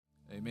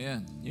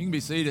Amen. You can be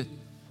seated.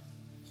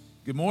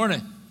 Good morning.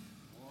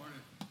 Good morning.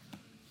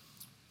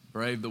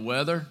 Brave the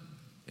weather,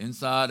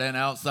 inside and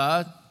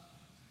outside. I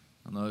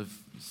don't know if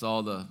you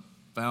saw the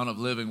fountain of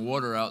living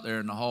water out there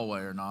in the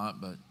hallway or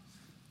not, but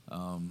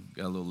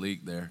got a little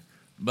leak there.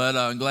 But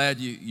I'm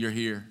glad you're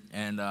here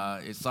and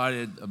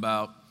excited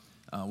about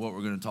what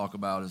we're going to talk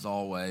about as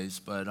always.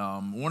 But I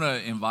want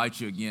to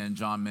invite you again,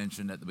 John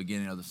mentioned at the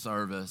beginning of the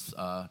service,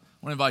 I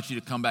want to invite you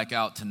to come back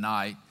out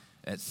tonight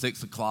at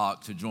 6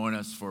 o'clock to join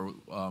us for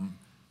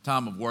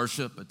time of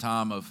worship, a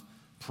time of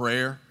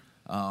prayer.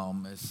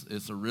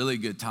 It's a really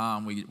good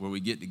time where we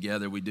get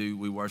together.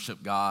 We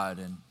worship God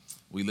and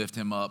we lift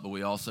Him up, but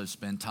we also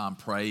spend time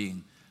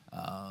praying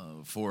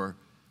for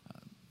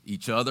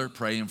each other,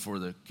 praying for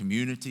the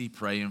community,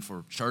 praying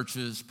for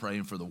churches,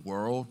 praying for the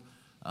world.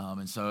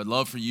 And so I'd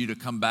love for you to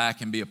come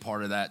back and be a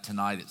part of that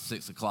tonight at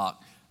 6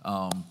 o'clock.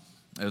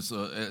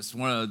 It's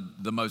one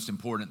of the most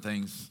important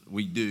things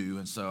we do,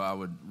 and so I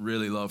would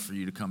really love for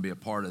you to come be a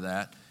part of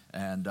that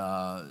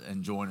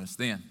and join us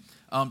then.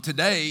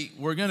 Today,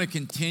 we're going to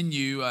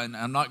continue, and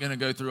I'm not going to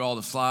go through all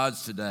the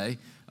slides today,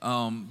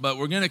 but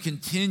we're going to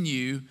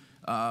continue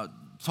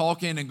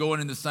talking and going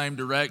in the same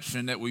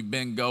direction that we've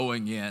been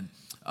going in.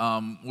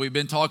 We've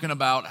been talking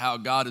about how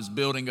God is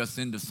building us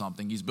into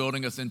something. He's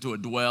building us into a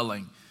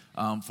dwelling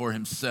for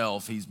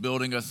Himself. He's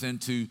building us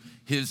into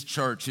His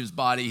church, His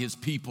body, His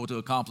people to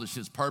accomplish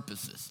His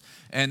purposes.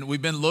 And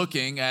we've been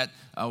looking at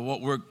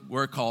what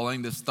we're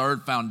calling this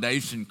third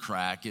foundation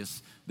crack.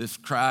 It's this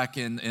crack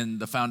in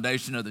the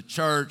foundation of the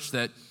church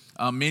that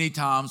many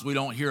times we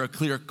don't hear a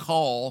clear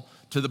call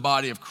to the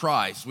body of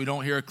Christ. We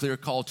don't hear a clear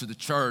call to the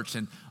church.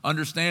 And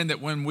understand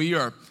that when we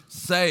are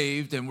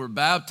saved and we're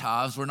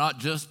baptized, we're not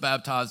just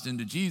baptized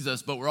into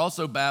Jesus, but we're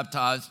also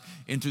baptized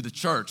into the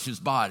church, His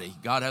body.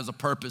 God has a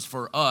purpose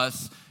for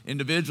us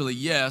individually,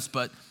 yes,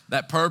 but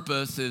that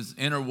purpose is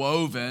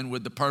interwoven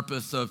with the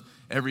purpose of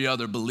every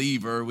other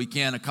believer. We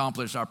can't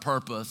accomplish our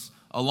purpose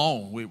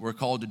alone. We're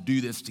called to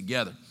do this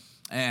together.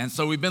 And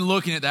so we've been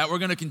looking at that. We're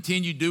going to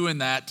continue doing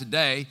that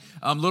today.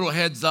 Little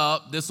heads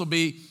up, this will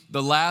be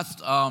the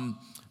last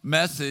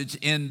message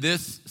in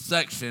this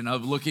section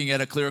of looking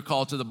at a clear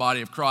call to the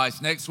body of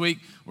Christ. Next week,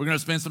 we're going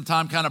to spend some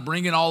time kind of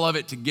bringing all of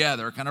it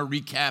together, kind of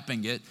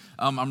recapping it.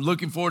 I'm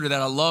looking forward to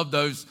that. I love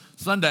those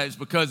Sundays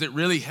because it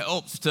really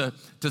helps to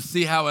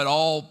see how it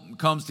all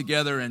comes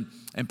together and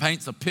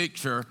paints a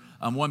picture,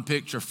 one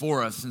picture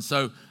for us. And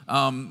so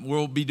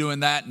we'll be doing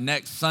that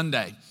next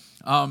Sunday.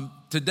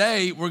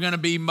 Today, we're going to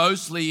be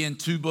mostly in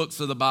two books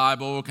of the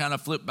Bible. We'll kind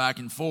of flip back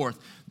and forth.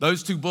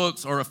 Those two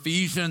books are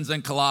Ephesians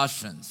and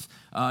Colossians.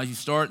 You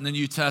start in the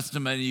New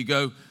Testament and you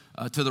go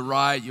to the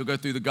right. You'll go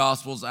through the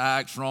Gospels,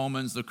 Acts,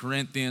 Romans, the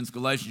Corinthians,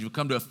 Galatians. You'll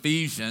come to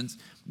Ephesians.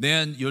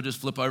 Then you'll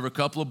just flip over a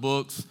couple of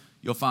books.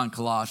 You'll find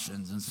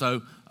Colossians. And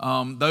so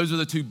those are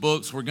the two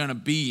books we're going to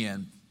be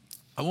in.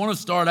 I want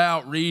to start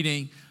out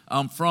reading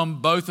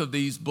from both of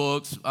these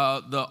books.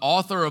 The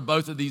author of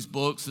both of these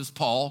books is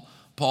Paul.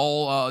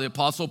 The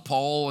Apostle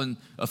Paul in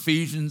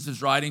Ephesians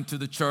is writing to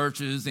the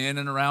churches in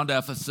and around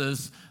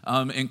Ephesus.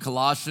 In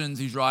Colossians,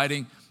 he's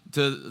writing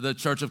to the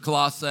church of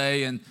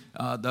Colossae and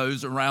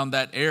those around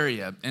that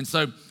area. And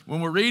so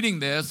when we're reading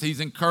this, he's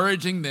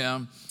encouraging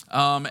them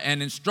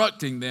and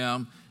instructing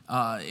them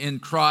in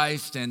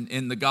Christ and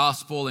in the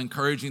gospel,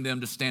 encouraging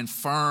them to stand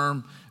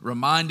firm,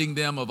 reminding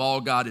them of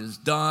all God has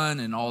done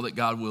and all that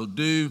God will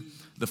do,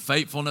 the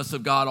faithfulness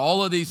of God,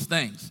 all of these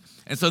things.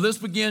 And so let's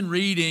begin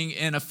reading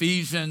in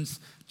Ephesians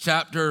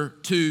chapter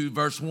 2,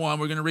 verse 1.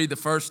 We're going to read the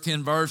first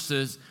 10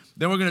 verses.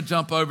 Then we're going to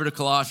jump over to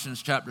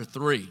Colossians chapter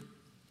 3.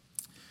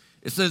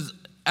 It says,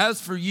 as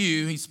for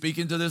you, he's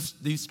speaking to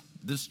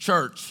this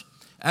church.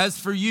 As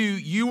for you,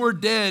 you were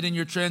dead in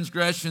your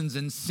transgressions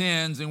and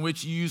sins in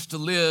which you used to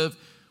live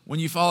when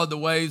you followed the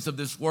ways of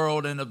this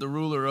world and of the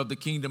ruler of the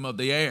kingdom of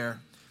the air,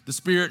 the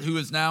spirit who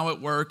is now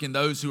at work in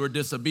those who are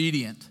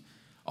disobedient.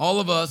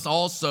 All of us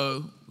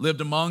also lived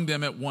among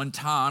them at one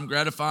time,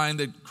 gratifying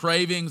the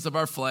cravings of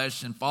our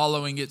flesh and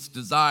following its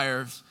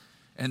desires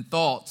and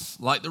thoughts.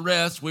 Like the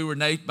rest, we were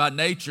by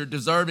nature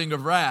deserving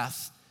of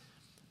wrath.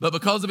 But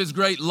because of His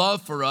great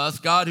love for us,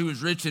 God, who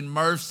is rich in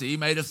mercy,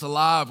 made us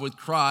alive with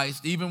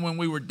Christ. Even when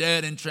we were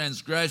dead in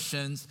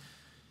transgressions,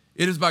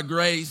 it is by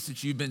grace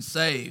that you've been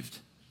saved.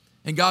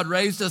 And God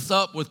raised us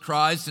up with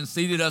Christ and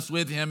seated us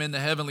with Him in the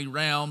heavenly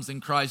realms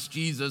in Christ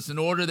Jesus, in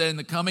order that in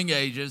the coming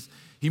ages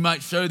He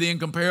might show the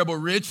incomparable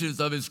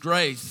riches of His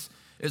grace,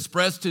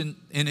 expressed in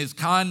His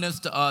kindness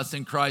to us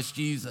in Christ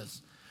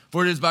Jesus.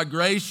 For it is by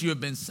grace you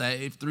have been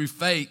saved through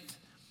faith.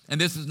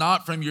 And this is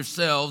not from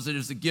yourselves, it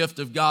is the gift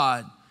of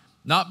God,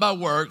 not by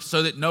works,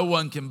 so that no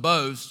one can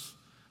boast.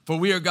 For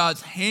we are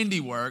God's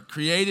handiwork,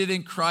 created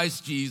in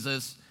Christ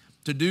Jesus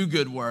to do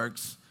good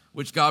works,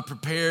 which God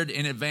prepared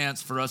in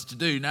advance for us to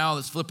do. Now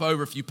let's flip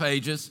over a few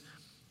pages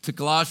to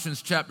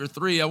Colossians chapter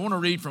 3. I want to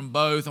read from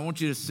both. I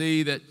want you to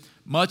see that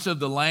much of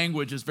the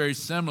language is very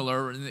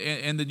similar.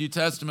 In the New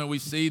Testament, we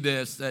see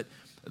this, that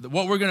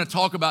what we're going to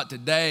talk about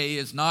today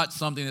is not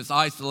something that's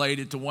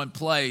isolated to one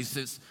place.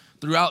 It's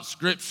throughout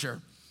Scripture.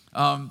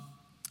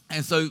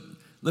 And so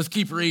let's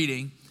keep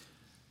reading.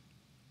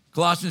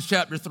 Colossians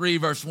chapter 3,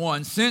 verse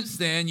 1. Since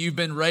then, you've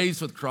been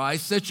raised with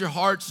Christ. Set your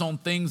hearts on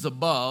things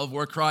above,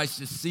 where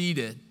Christ is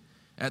seated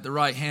at the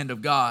right hand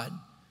of God.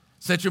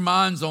 Set your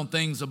minds on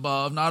things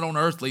above, not on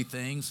earthly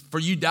things. For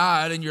you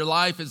died, and your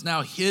life is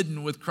now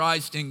hidden with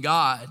Christ in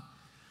God.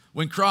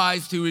 When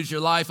Christ, who is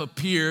your life,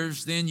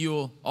 appears, then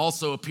you'll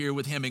also appear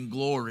with him in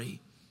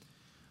glory.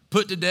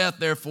 Put to death,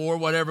 therefore,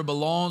 whatever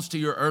belongs to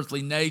your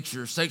earthly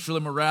nature: sexual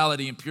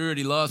immorality,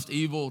 impurity, lust,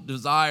 evil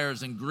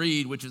desires, and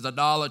greed, which is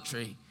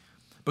idolatry.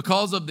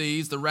 Because of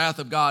these, the wrath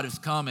of God is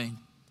coming.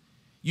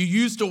 You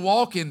used to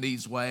walk in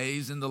these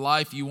ways in the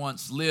life you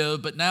once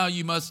lived, but now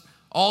you must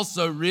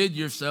also rid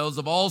yourselves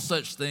of all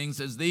such things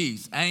as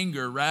these: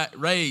 anger,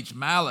 rage,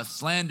 malice,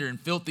 slander, and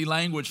filthy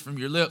language from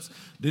your lips.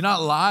 Do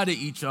not lie to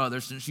each other,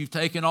 since you've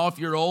taken off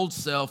your old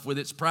self with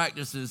its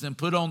practices and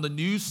put on the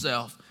new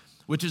self,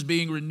 which is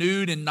being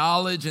renewed in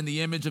knowledge in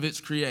the image of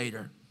its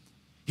creator.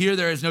 Here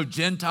there is no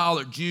Gentile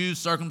or Jew,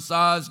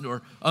 circumcised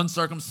nor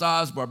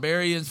uncircumcised,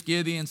 barbarian,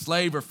 Scythian,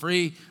 slave or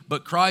free,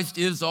 but Christ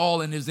is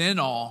all and is in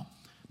all.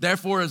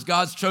 Therefore, as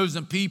God's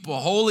chosen people,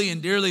 holy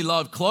and dearly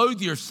loved,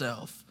 clothe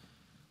yourself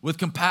with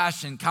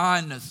compassion,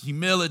 kindness,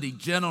 humility,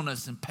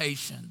 gentleness, and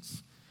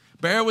patience.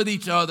 Bear with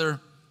each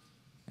other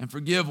and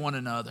forgive one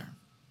another.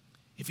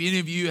 If any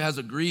of you has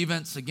a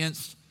grievance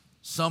against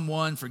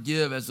someone,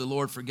 forgive as the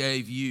Lord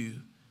forgave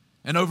you.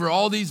 And over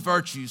all these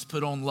virtues,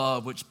 put on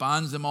love, which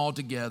binds them all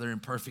together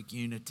in perfect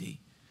unity.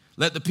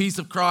 Let the peace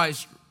of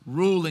Christ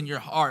rule in your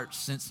hearts,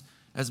 since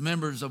as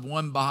members of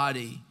one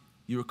body,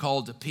 you are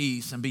called to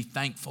peace, and be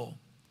thankful.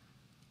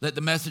 Let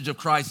the message of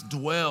Christ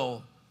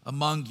dwell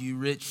among you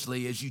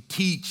richly as you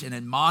teach and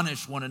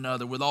admonish one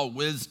another with all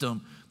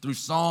wisdom through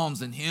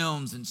psalms and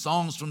hymns and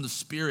songs from the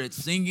Spirit,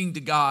 singing to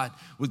God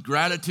with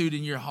gratitude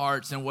in your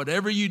hearts. And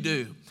whatever you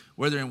do,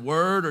 whether in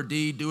word or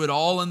deed, do it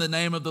all in the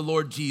name of the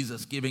Lord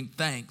Jesus, giving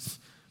thanks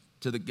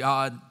to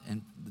God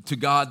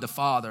the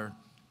Father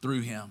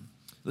through him.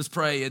 Let's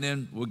pray, and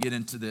then we'll get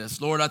into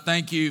this. Lord, I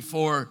thank you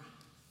for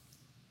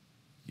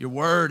your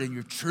word and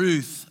your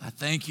truth. I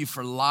thank you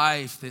for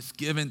life that's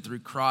given through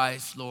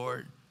Christ,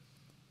 Lord.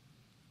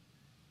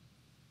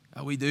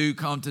 We do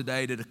come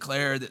today to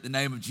declare that the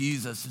name of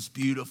Jesus is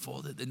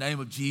beautiful, that the name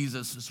of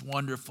Jesus is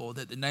wonderful,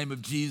 that the name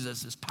of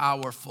Jesus is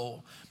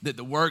powerful, that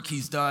the work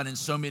he's done in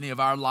so many of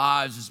our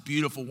lives is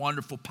beautiful,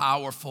 wonderful,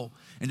 powerful.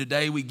 And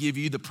today we give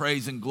you the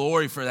praise and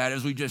glory for that.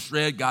 As we just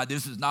read, God,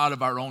 this is not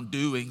of our own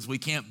doings. We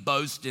can't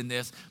boast in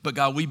this, but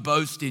God, we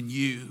boast in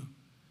you.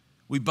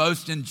 We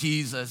boast in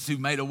Jesus, who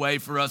made a way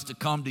for us to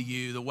come to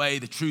you, the way,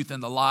 the truth,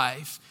 and the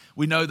life.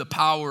 We know the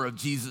power of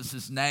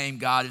Jesus' name,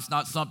 God. It's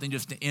not something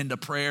just to end a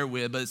prayer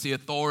with, but it's the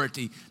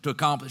authority to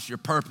accomplish your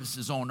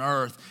purposes on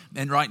earth.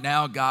 And right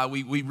now, God,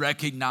 we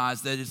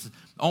recognize that it's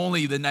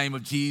only the name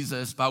of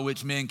Jesus by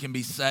which men can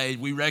be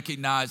saved. We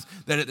recognize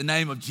that at the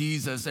name of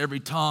Jesus, every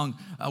tongue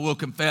will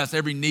confess,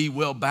 every knee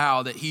will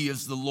bow that he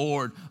is the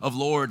Lord of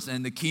lords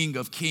and the King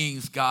of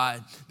kings,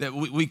 God. That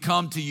we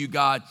come to you,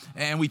 God,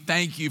 and we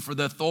thank you for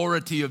the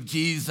authority of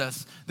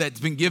Jesus that's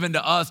been given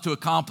to us to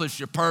accomplish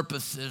your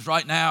purposes.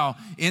 Right now,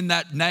 in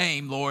that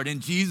name, Lord, in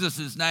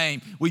Jesus'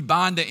 name, we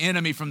bind the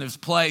enemy from this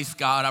place,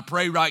 God. I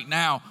pray right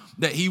now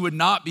that he would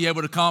not be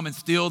able to come and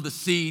steal the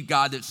seed,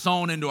 God, that's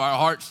sown into our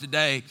hearts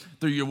today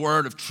through your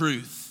word of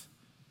truth.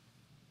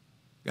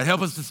 God,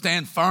 help us to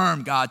stand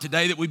firm, God.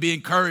 Today that we be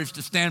encouraged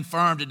to stand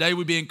firm. Today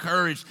we be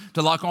encouraged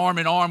to lock arm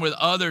in arm with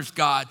others,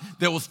 God,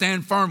 that will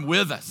stand firm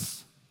with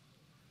us.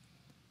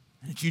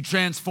 And that you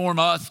transform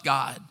us,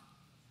 God,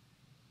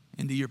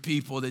 into your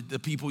people, the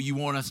people you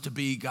want us to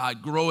be,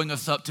 God, growing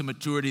us up to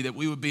maturity, that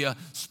we would be a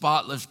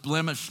spotless,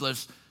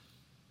 blemishless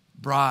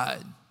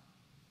bride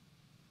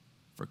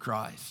for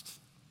Christ.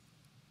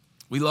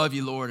 We love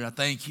you, Lord, and I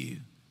thank you.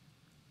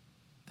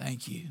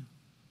 Thank you.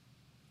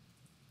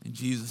 In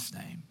Jesus'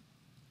 name,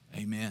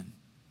 amen.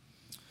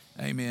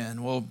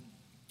 Amen. Well,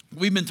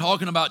 we've been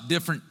talking about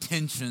different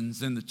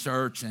tensions in the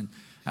church and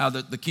how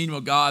the kingdom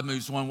of God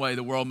moves one way,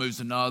 the world moves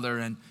another,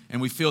 and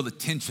we feel the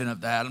tension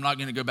of that. I'm not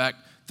going to go back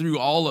through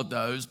all of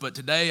those, but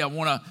today I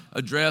want to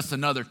address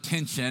another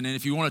tension. And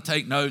if you want to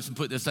take notes and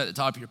put this at the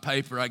top of your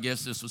paper, I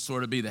guess this would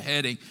sort of be the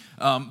heading.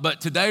 But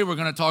today we're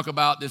going to talk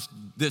about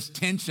this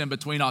tension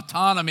between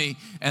autonomy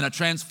and a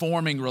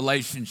transforming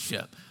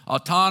relationship.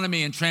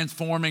 Autonomy and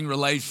transforming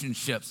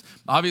relationships.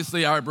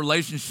 Obviously, our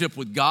relationship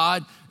with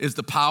God is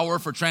the power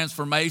for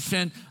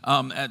transformation,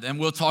 and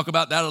we'll talk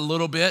about that a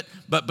little bit.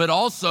 But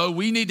also,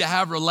 we need to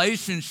have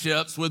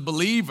relationships with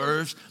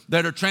believers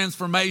that are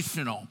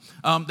transformational.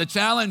 The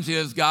challenge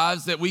is,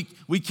 guys, that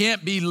we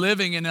can't be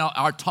living in our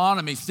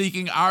autonomy,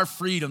 seeking our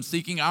freedom,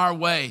 seeking our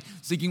way,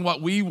 seeking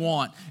what we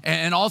want,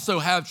 and also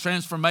have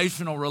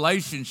transformational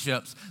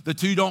relationships. The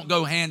two don't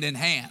go hand in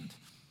hand.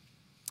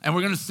 And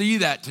we're going to see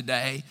that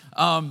today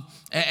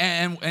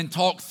and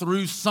talk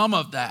through some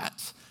of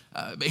that.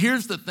 But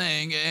here's the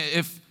thing.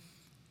 If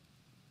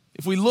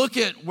we look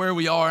at where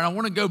we are, and I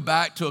want to go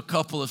back to a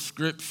couple of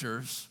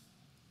scriptures.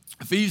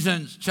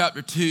 Ephesians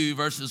chapter 2,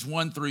 verses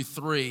 1 through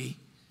 3.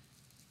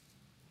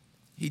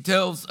 he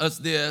tells us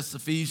this,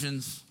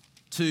 Ephesians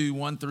 2,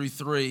 1 through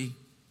 3.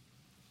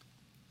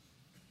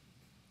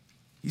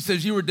 He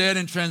says, you were dead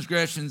in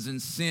transgressions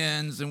and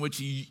sins in which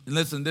you,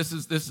 listen, this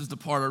is the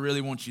part I really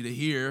want you to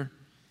hear.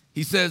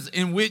 He says,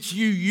 in which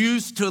you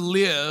used to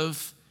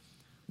live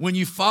when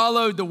you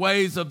followed the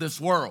ways of this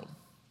world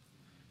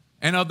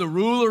and of the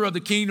ruler of the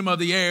kingdom of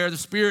the air, the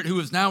spirit who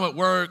is now at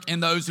work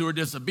in those who are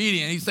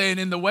disobedient. He's saying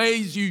in the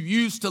ways you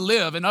used to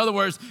live. In other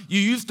words,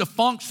 you used to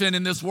function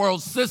in this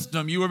world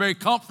system. You were very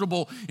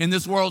comfortable in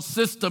this world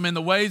system, in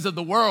the ways of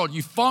the world.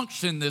 You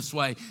function this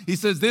way. He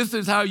says this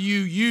is how you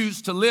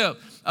used to live.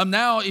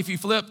 Now, if you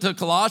flip to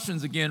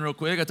Colossians again real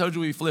quick, I told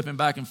you we'd be flipping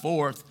back and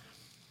forth.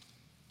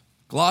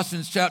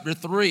 Colossians chapter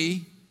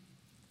 3,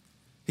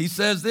 he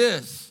says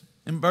this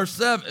in verse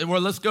 7.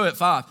 Well, let's go at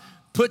 5.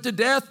 Put to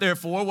death,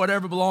 therefore,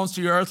 whatever belongs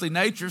to your earthly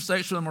nature,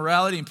 sexual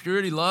immorality,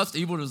 impurity, lust,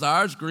 evil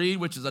desires, greed,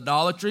 which is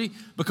idolatry.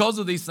 Because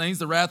of these things,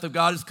 the wrath of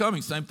God is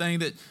coming. Same thing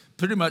that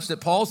pretty much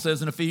that Paul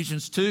says in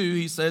Ephesians 2.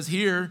 He says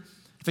here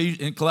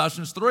in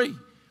Colossians 3.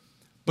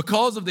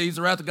 Because of these,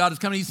 the wrath of God is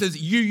coming. He says,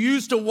 you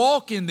used to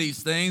walk in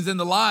these things in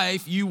the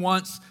life you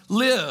once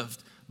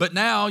lived. But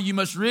now you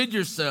must rid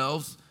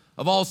yourselves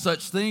of all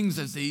such things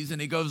as these.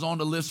 And he goes on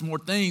to list more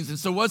things. And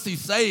so what's he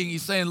saying?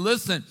 He's saying,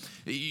 listen,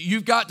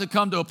 you've got to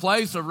come to a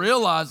place of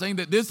realizing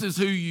that this is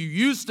who you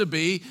used to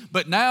be,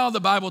 but now the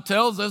Bible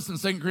tells us in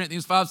 2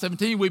 Corinthians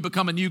 5:17, we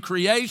become a new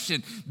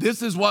creation.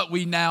 This is what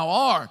we now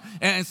are.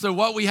 And so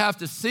what we have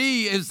to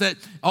see is that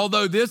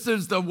although this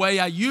is the way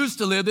I used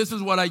to live, this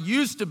is what I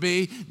used to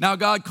be, now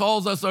God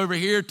calls us over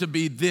here to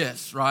be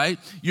this, right?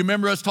 You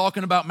remember us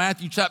talking about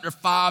Matthew chapter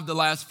 5 the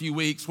last few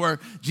weeks where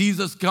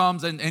Jesus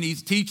comes and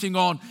he's teaching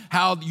on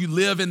how you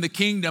live in the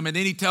kingdom. And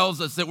then he tells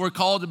us that we're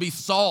called to be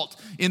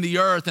salt in the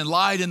earth and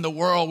light in the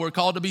world. We're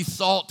called to be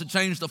salt to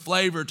change the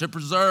flavor, to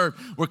preserve.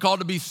 We're called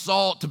to be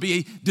salt to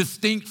be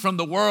distinct from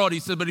the world. He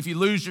said, but if you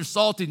lose your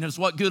saltiness,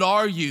 what good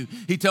are you?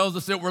 He tells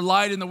us that we're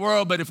light in the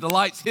world, but if the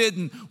light's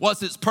hidden,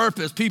 what's its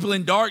purpose? People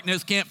in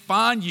darkness can't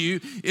find you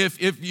if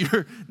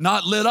you're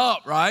not lit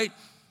up, right?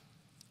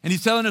 And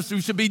he's telling us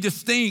we should be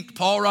distinct.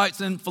 Paul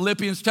writes in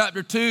Philippians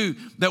chapter 2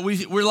 that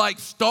we're like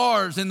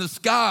stars in the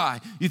sky.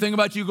 You think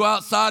about you go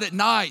outside at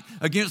night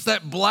against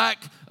that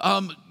black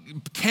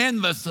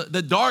canvas,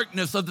 the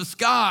darkness of the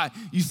sky.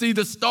 You see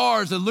the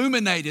stars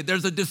illuminated.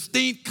 There's a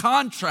distinct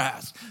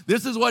contrast.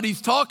 This is what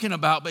he's talking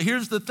about. But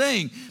here's the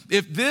thing.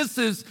 If this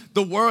is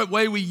the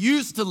way we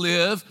used to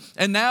live,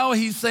 and now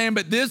he's saying,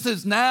 but this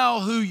is now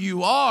who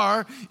you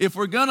are, if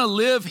we're going to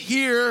live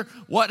here,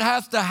 what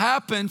has to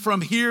happen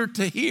from here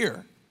to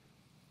here?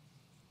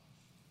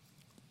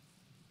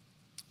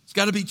 It's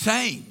got to be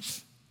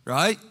changed,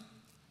 right?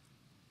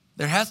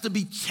 There has to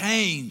be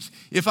change.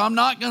 If I'm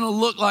not going to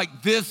look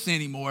like this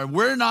anymore,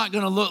 we're not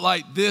going to look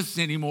like this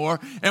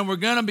anymore, and we're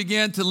going to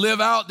begin to live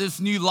out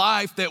this new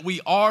life that we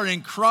are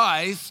in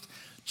Christ,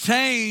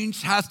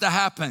 change has to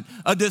happen.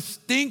 A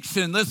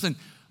distinction, listen,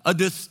 a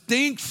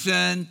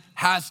distinction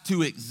has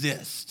to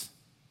exist.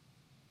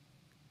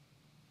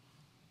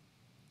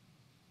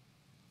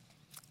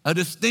 A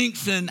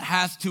distinction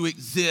has to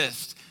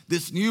exist.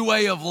 This new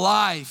way of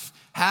life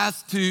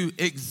has to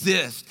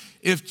exist.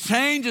 If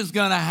change is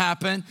going to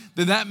happen,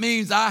 then that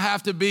means I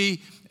have to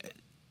be,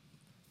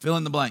 fill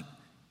in the blank.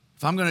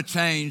 If I'm going to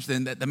change,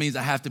 then that means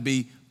I have to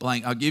be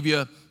blank. I'll give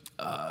you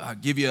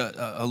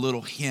a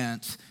little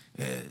hint.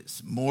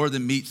 It's more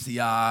than meets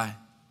the eye.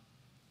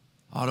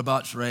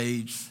 Autobots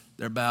rage,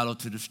 their battle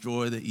to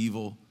destroy the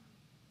evil.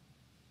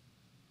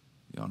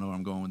 Y'all know where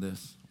I'm going with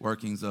this.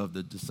 Workings of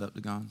the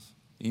Decepticons.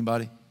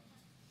 Anybody?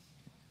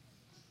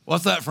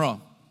 What's that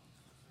from?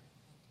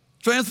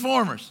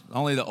 Transformers.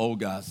 Only the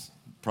old guys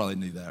probably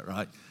knew that,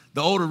 right?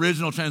 The old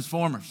original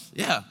Transformers.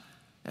 Yeah,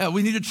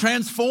 we need to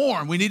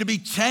transform. We need to be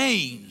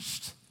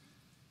changed.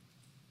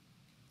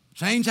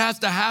 Change has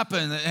to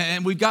happen,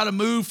 and we've got to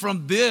move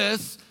from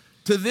this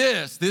to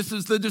this. This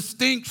is the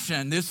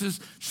distinction. This is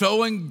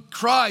showing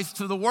Christ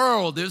to the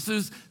world. This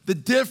is the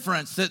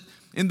difference that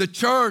in the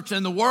church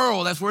and the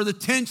world, that's where the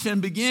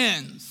tension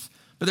begins.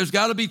 But there's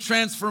got to be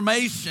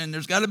transformation.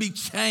 There's got to be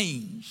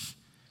change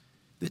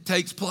that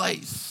takes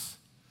place.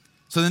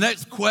 So the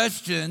next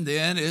question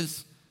then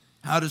is,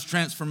 how does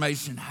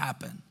transformation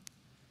happen?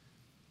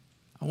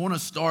 I want to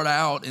start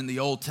out in the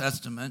Old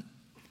Testament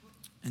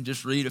and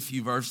just read a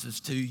few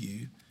verses to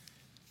you.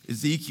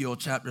 Ezekiel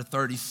chapter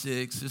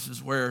 36, this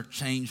is where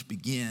change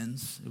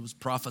begins. It was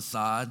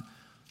prophesied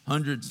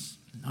hundreds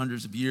and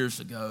hundreds of years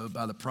ago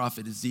by the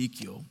prophet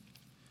Ezekiel.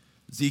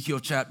 Ezekiel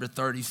chapter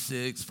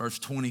 36, verse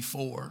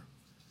 24.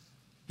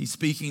 He's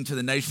speaking to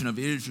the nation of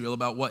Israel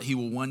about what he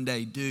will one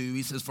day do.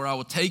 He says, for I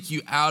will take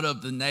you out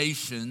of the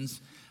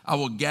nations. I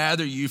will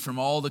gather you from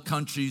all the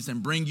countries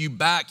and bring you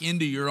back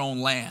into your own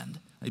land.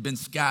 They've been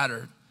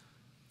scattered,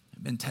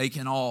 they've been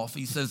taken off.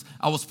 He says,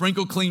 I will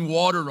sprinkle clean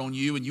water on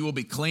you and you will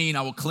be clean.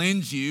 I will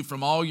cleanse you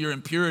from all your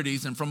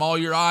impurities and from all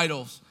your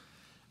idols.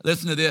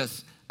 Listen to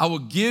this. I will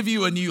give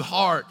you a new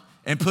heart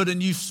and put a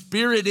new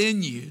spirit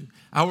in you.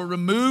 I will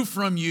remove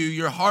from you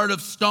your heart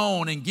of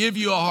stone and give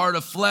you a heart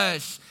of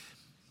flesh.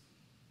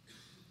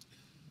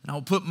 And I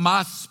will put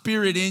my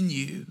spirit in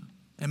you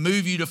and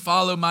move you to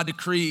follow my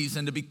decrees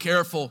and to be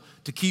careful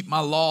to keep my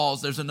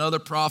laws. There's another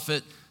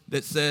prophet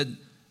that said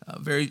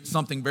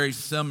something very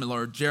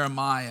similar,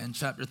 Jeremiah in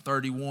chapter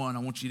 31. I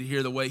want you to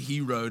hear the way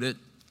he wrote it.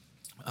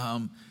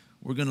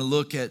 We're going to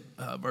look at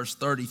verse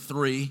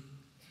 33.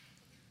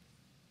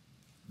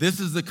 This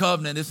is the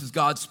covenant. This is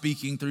God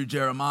speaking through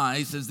Jeremiah.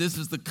 He says, this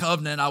is the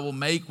covenant I will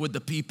make with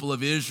the people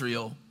of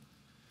Israel.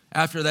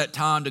 After that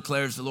time,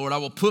 declares the Lord, I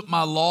will put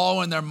my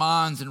law in their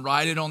minds and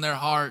write it on their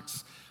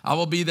hearts. I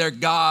will be their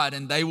God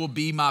and they will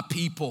be my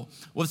people.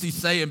 What's he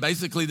saying?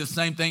 Basically the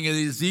same thing as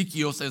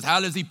Ezekiel says. How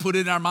does he put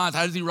it in our minds?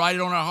 How does he write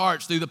it on our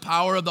hearts? Through the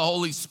power of the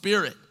Holy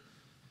Spirit.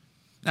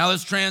 Now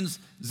let's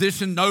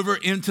transition over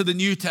into the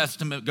New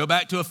Testament. Go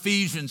back to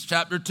Ephesians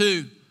chapter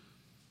 2.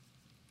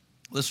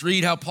 Let's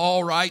read how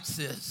Paul writes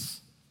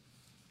this.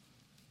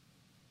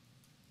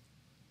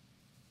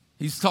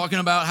 He's talking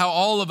about how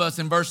all of us,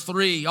 in verse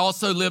 3,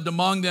 also lived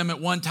among them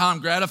at one time,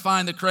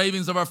 gratifying the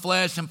cravings of our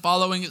flesh and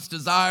following its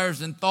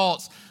desires and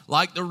thoughts.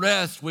 Like the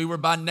rest, we were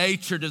by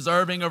nature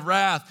deserving of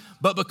wrath.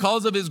 But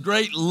because of his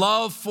great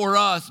love for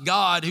us,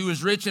 God, who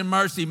is rich in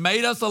mercy,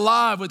 made us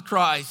alive with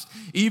Christ,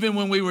 even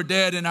when we were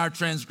dead in our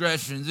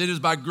transgressions. It is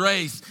by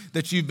grace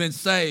that you've been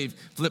saved.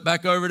 Flip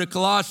back over to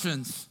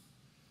Colossians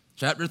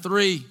chapter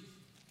 3.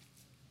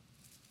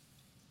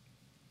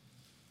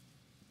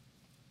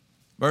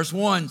 Verse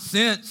 1,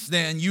 since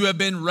then you have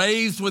been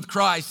raised with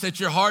Christ. Set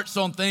your hearts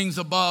on things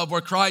above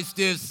where Christ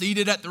is,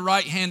 seated at the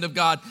right hand of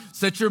God.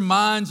 Set your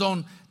minds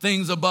on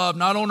things above,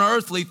 not on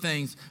earthly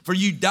things. For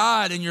you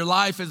died and your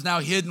life is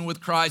now hidden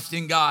with Christ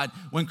in God.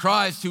 When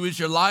Christ, who is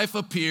your life,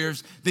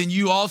 appears, then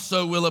you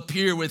also will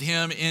appear with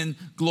him in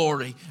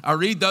glory. I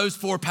read those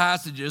four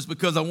passages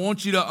because I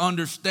want you to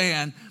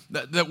understand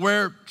that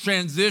where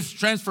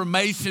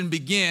transformation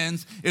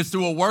begins is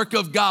through a work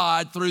of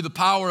God through the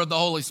power of the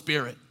Holy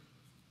Spirit.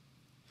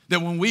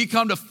 That when we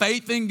come to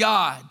faith in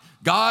God,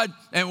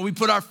 and when we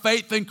put our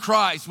faith in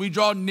Christ, we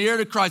draw near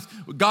to Christ.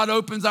 God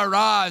opens our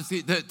eyes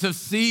to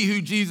see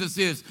who Jesus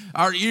is.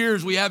 Our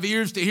ears, we have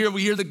ears to hear.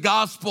 We hear the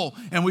gospel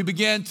and we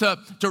begin to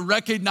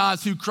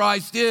recognize who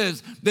Christ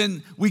is.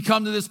 Then we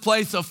come to this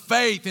place of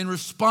faith in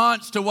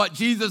response to what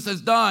Jesus has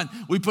done.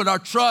 We put our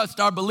trust,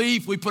 our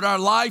belief, we put our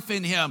life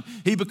in him.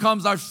 He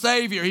becomes our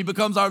Savior. He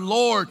becomes our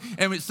Lord.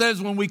 And it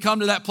says when we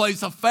come to that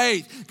place of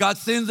faith, God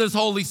sends his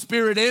Holy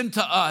Spirit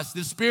into us.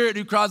 The Spirit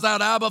who cries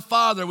out, Abba,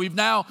 Father. We've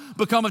now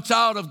become a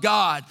child of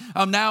God.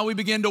 Now we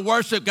begin to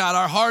worship God.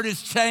 Our heart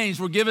is changed.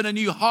 We're given a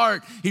new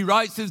heart. He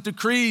writes his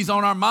decrees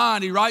on our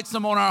mind. He writes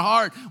them on our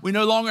heart. We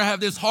no longer have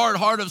this hard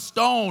heart of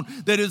stone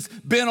that has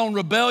been on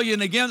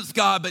rebellion against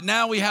God, but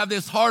now we have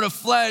this heart of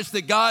flesh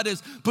that God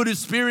has put his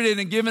Spirit in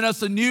and given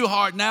us a new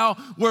heart. Now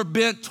we're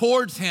bent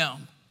towards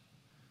him.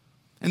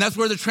 And that's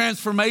where the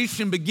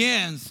transformation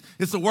begins.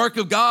 It's the work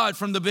of God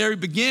from the very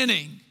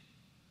beginning.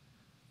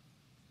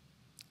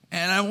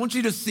 And I want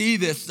you to see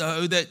this,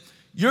 though, that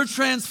your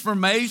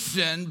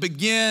transformation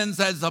begins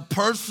as a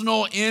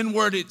personal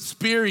inward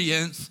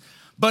experience,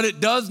 but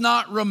it does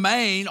not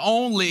remain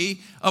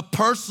only a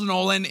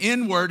personal and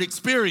inward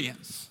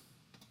experience.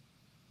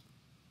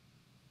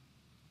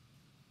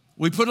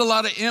 We put a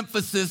lot of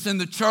emphasis in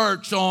the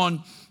church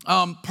on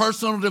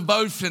personal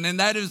devotion, and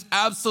that is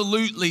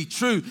absolutely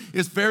true.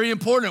 It's very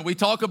important. We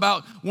talk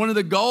about one of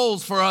the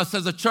goals for us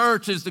as a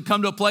church is to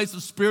come to a place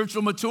of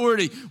spiritual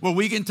maturity where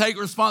we can take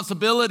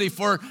responsibility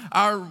for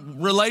our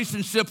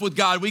relationship with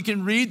God. We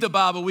can read the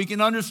Bible. We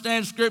can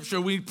understand Scripture.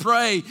 We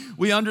pray.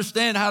 We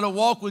understand how to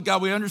walk with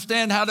God. We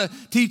understand how to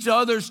teach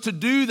others to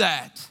do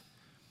that.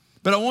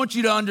 But I want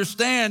you to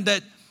understand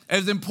that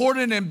as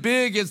important and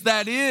big as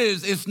that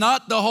is, it's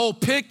not the whole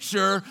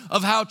picture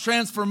of how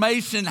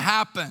transformation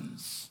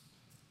happens.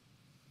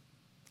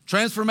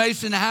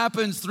 Transformation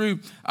happens through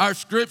our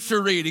scripture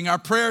reading, our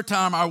prayer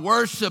time, our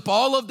worship,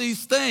 all of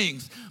these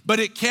things. But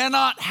it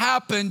cannot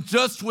happen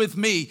just with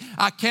me.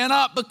 I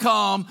cannot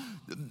become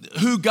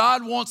who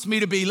God wants me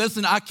to be.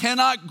 Listen, I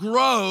cannot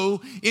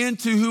grow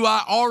into who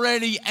I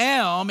already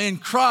am in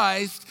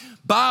Christ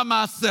by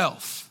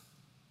myself.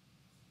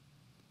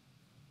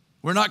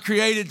 We're not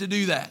created to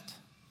do that.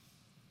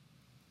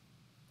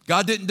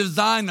 God didn't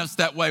design us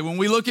that way. When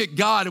we look at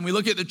God and we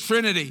look at the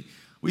Trinity,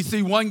 we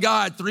see one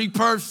God, three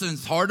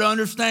persons. Hard to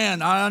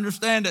understand. I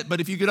understand it.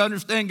 But if you could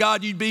understand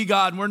God, you'd be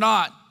God, and we're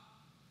not.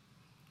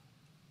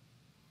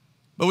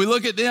 But we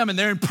look at them and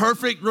they're in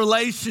perfect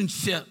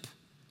relationship.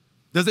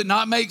 Does it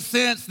not make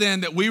sense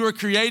then that we were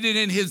created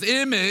in his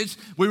image?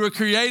 We were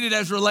created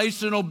as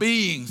relational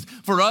beings.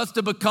 For us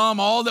to become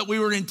all that we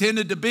were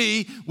intended to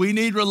be, we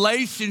need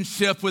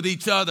relationship with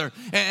each other.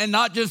 And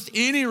not just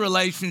any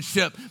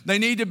relationship. They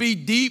need to be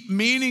deep,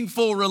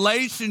 meaningful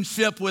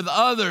relationship with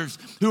others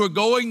who are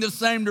going the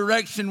same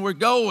direction we're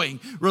going.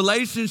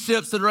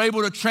 Relationships that are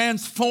able to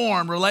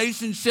transform.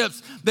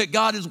 Relationships that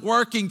God is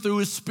working through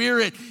his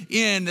Spirit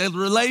in.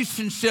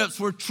 Relationships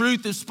where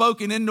truth is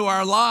spoken into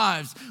our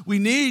lives. We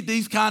need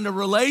these kind of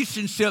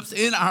relationships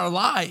in our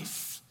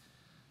life.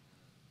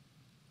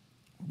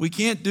 We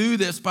can't do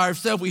this by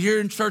ourselves. We hear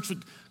in church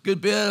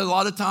good bit, a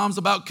lot of times,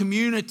 about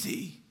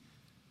community.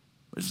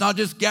 But it's not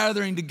just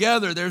gathering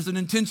together. There's an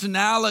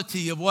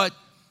intentionality of what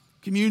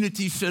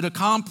community should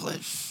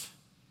accomplish.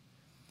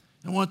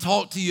 And I want to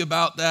talk to you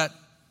about that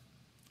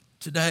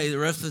today, the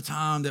rest of the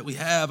time that we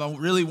have. I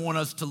really want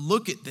us to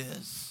look at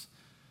this.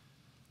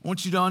 I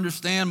want you to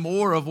understand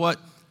more of what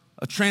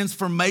a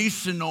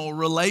transformational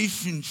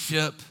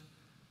relationship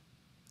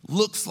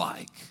looks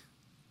like.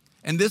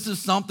 And this is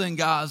something,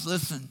 guys,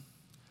 listen,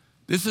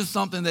 this is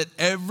something that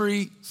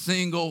every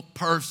single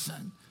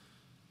person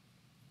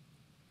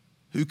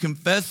who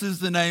confesses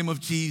the name of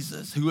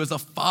Jesus, who is a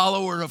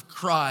follower of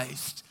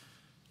Christ,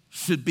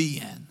 should be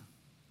in.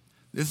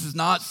 This is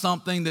not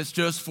something that's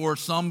just for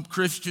some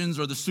Christians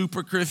or the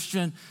super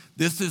Christian.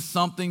 This is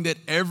something that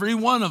every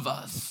one of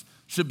us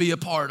should be a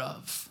part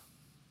of.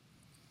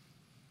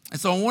 And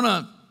so I want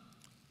to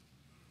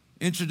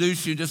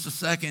introduce you in just a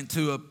second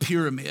to a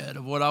pyramid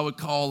of what I would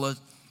call a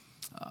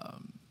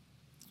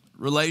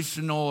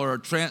relational or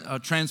a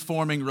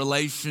transforming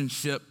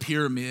relationship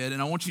pyramid.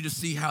 And I want you to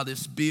see how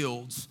this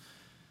builds.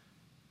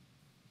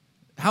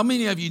 How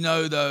many of you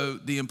know, though,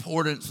 the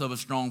importance of a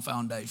strong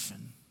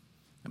foundation?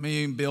 I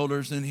mean,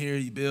 builders in here,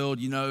 you build,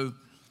 you know,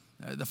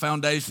 the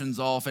foundation's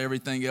off,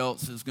 everything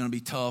else is going to be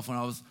tough. When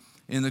I was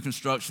in the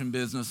construction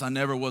business, I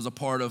never was a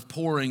part of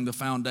pouring the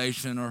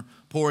foundation or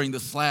pouring the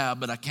slab,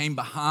 but I came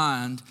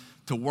behind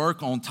to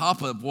work on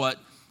top of what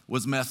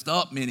was messed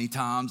up many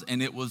times,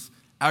 and it was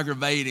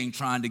aggravating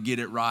trying to get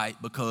it right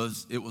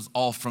because it was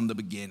off from the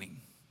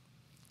beginning.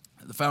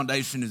 The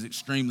foundation is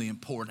extremely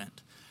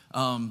important.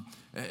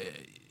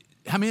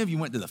 How many of you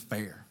went to the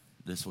fair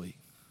this week?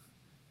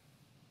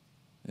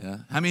 Yeah.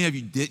 How many of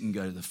you didn't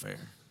go to the fair?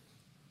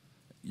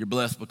 You're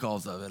blessed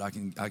because of it, I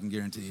can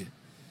guarantee you.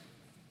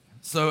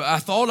 So I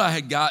thought I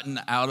had gotten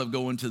out of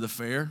going to the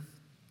fair.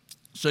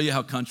 Show you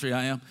how country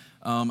I am.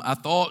 I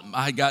thought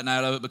I had gotten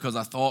out of it because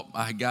I thought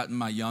I had gotten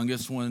my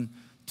youngest one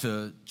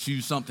to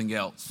choose something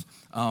else.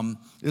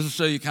 This will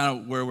show you kind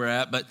of where we're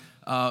at, but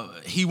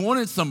he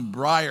wanted some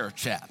Briar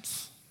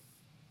Chaps.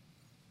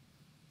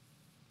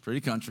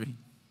 Pretty country.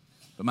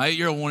 But my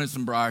 8-year-old wanted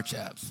some Briar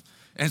Chaps.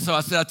 And so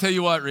I said, I'll tell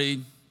you what,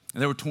 Reed,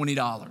 and they were $20.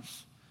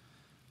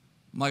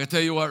 I'm like, I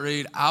tell you what,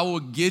 Reed, I will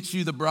get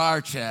you the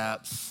Briar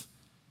Chaps,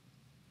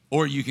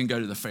 or you can go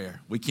to the fair.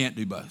 We can't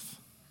do both.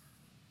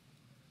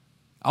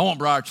 I want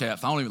Briar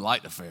Chaps. I don't even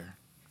like the fair.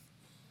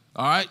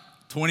 All right,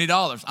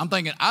 $20. I'm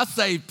thinking I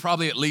saved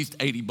probably at least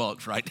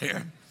 $80 right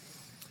there.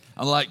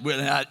 I'm like,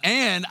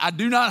 and I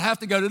do not have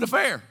to go to the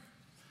fair.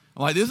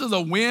 I'm like, this is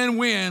a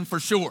win-win for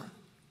sure.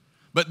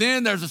 But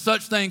then there's a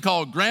such thing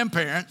called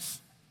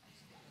grandparents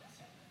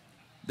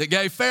that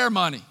gave fair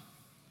money.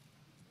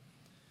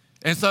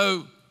 And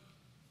so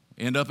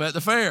end up at the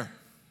fair.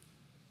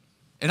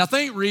 And I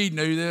think Reed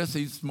knew this.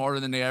 He's smarter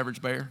than the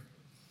average bear.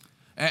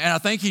 And I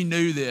think he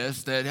knew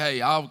this, that,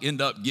 hey, I'll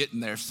end up getting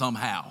there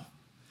somehow.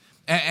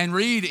 And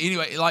Reed,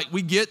 anyway, like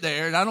we get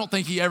there, and I don't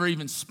think he ever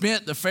even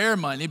spent the fair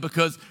money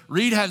because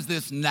Reed has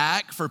this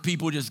knack for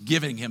people just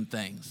giving him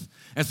things.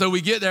 And so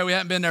we get there, we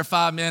haven't been there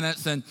 5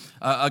 minutes, and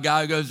a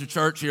guy who goes to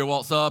church here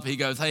walks up. He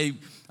goes, hey,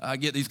 I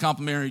get these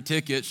complimentary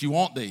tickets. You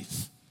want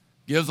these?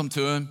 Gives them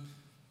to him.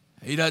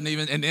 He doesn't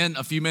even, and then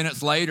a few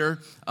minutes later,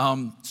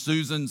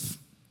 Susan's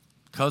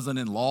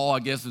cousin-in-law, I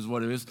guess is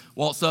what it is,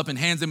 walks up and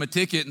hands him a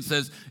ticket and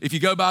says, if you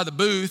go by the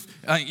booth,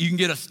 you can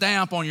get a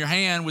stamp on your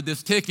hand with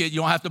this ticket. You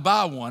don't have to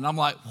buy one. I'm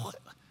like,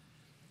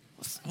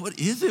 what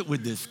is it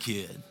with this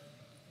kid?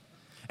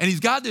 And he's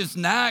got this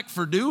knack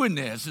for doing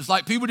this. It's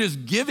like people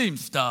just give him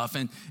stuff.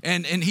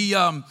 And he,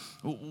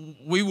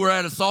 we were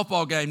at a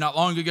softball game not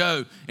long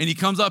ago, and he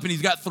comes up and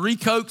he's got 3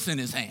 Cokes in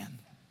his hand.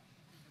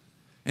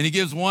 And he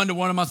gives one to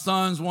one of my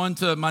sons, one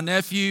to my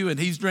nephew, and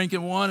he's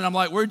drinking one. And I'm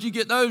like, where'd you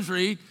get those,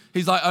 Reed?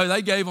 He's like, oh,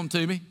 they gave them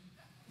to me.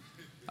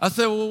 I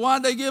said, well,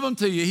 why'd they give them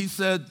to you? He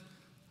said,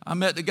 I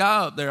met the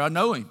guy up there. I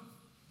know him.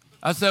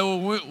 I said,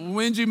 well,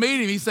 when'd you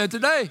meet him? He said,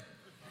 today.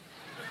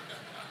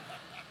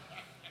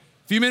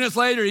 A few minutes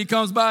later, he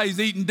comes by. He's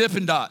eating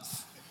Dippin'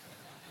 Dots.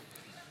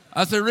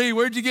 I said, Reed,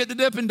 where'd you get the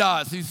Dippin'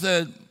 Dots? He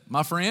said,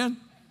 my friend.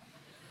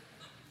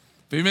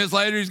 A few minutes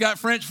later, he's got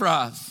French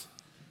fries.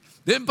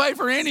 Didn't pay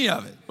for any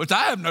of it, which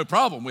I have no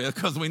problem with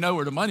because we know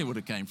where the money would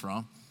have came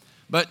from.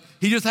 But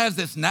he just has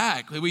this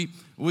knack.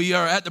 We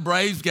are at the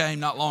Braves game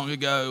not long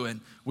ago,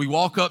 and we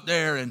walk up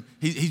there, and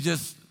he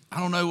just,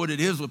 I don't know what it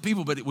is with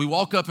people, but we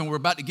walk up, and we're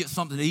about to get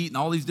something to eat, and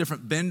all these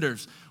different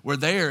vendors were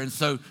there. And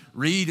so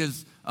Reed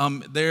is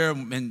there,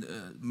 and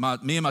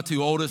me and my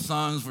 2 oldest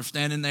sons were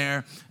standing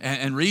there,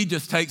 and Reed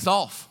just takes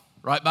off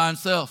right by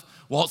himself,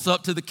 walks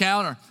up to the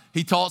counter.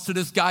 He talks to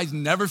this guy he's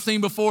never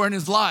seen before in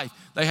his life.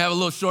 They have a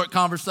little short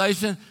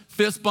conversation,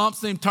 fist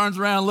bumps him, turns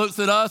around, looks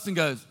at us, and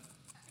goes,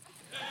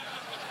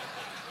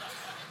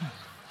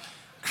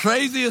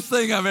 craziest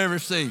thing I've ever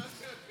seen.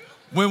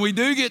 When we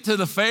do get to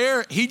the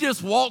fair, he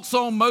just walks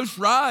on most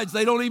rides.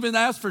 They don't even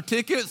ask for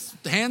tickets,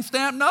 hand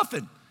stamp,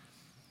 nothing.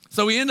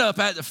 So we end up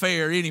at the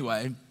fair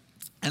anyway.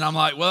 And I'm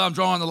like, well, I'm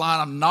drawing the line.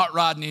 I'm not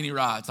riding any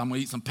rides. I'm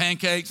going to eat some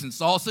pancakes and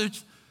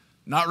sausage,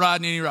 not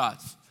riding any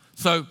rides.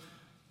 So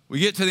we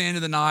get to the end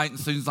of the night, and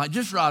Susan's like,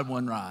 just ride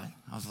one ride.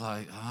 I was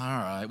like, all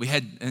right.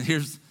 And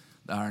here's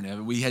the irony of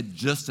it. We had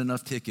just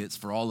enough tickets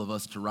for all of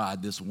us to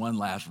ride this one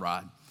last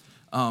ride.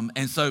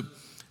 And so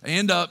I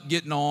end up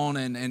getting on,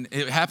 and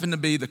it happened to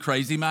be the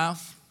Crazy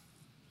Mouse.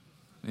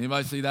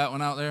 Anybody see that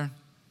one out there?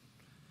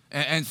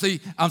 And see,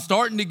 I'm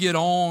starting to get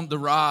on the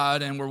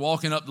ride, and we're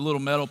walking up the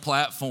little metal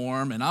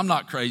platform, and I'm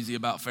not crazy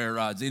about fair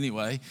rides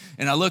anyway.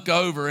 And I look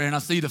over, and I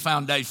see the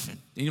foundation.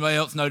 Anybody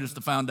else notice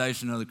the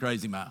foundation of the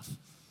Crazy Mouse?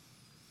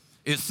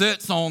 It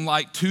sits on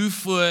like 2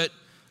 foot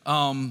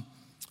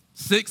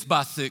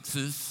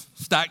 6x6s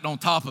stacked on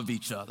top of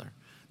each other.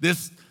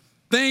 This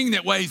thing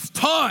that weighs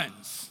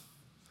tons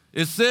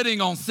is sitting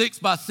on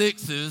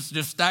 6x6s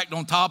just stacked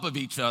on top of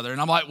each other.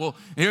 And I'm like, well,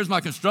 here's my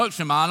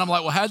construction mind. I'm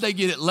like, well, how'd they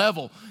get it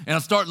level? And I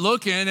start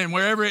looking, and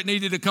wherever it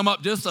needed to come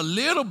up just a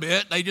little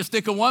bit, they just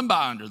stick a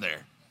 1x under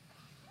there.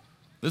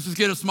 Let's just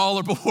get a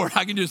smaller board.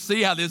 I can just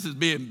see how this is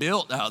being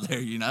built out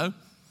there, you know?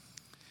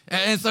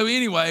 And so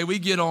anyway, we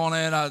get on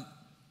it. I'm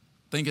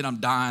thinking I'm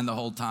dying the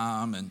whole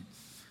time, and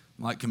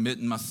I'm like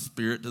committing my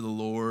spirit to the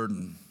Lord.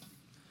 And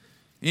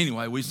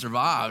anyway, we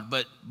survived,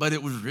 but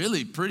it was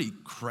really pretty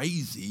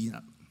crazy, you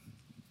know?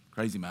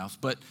 Crazy Mouse,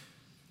 but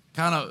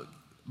kind of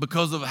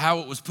because of how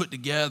it was put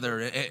together.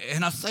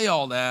 And I say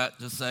all that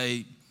to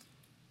say,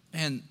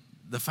 man,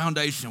 the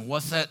foundation,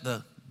 what's at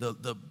the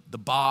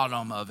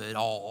bottom of it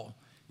all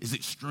is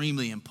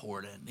extremely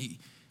important.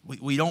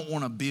 We don't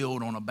want to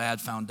build on a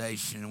bad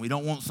foundation. We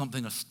don't want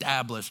something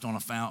established on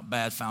a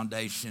bad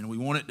foundation. We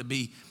want it to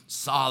be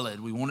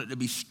solid. We want it to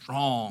be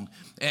strong.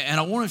 And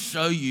I want to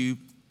show you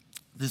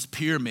this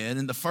pyramid,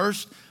 and the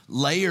first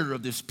layer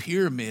of this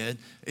pyramid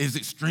is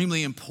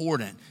extremely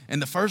important.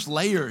 And the first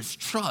layer is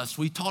trust.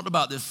 We talked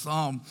about this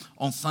some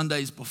on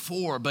Sundays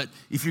before, but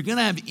if you're going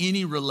to have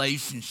any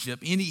relationship,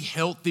 any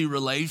healthy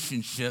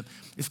relationship,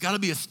 it's got to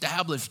be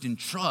established in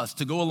trust.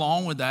 To go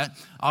along with that,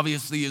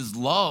 obviously, is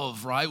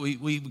love, right?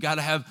 We've got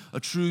to have a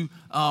true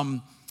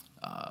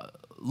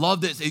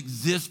love that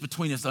exists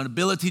between us, an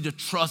ability to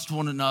trust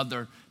one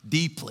another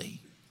deeply.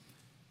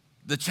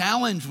 The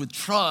challenge with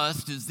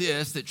trust is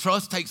this, that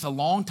trust takes a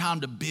long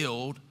time to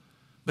build,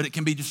 but it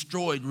can be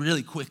destroyed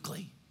really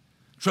quickly.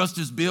 Trust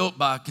is built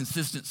by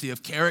consistency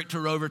of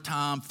character over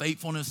time,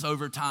 faithfulness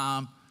over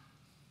time.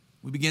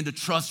 We begin to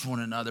trust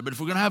one another. But if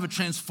we're going to have a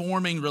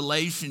transforming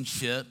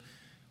relationship,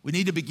 we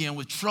need to begin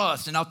with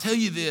trust. And I'll tell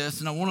you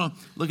this, and I want to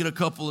look at a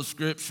couple of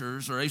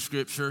scriptures or a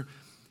scripture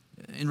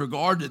in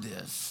regard to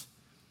this.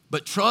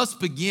 But trust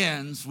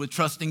begins with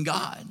trusting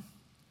God.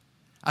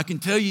 I can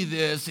tell you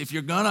this, if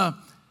you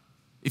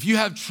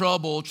have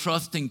trouble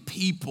trusting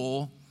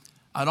people,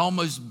 I'd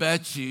almost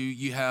bet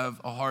you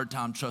have a hard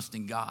time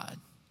trusting God.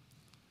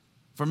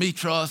 For me,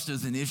 trust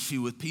is an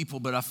issue with people,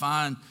 but I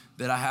find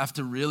that I have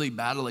to really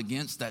battle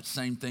against that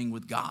same thing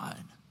with God.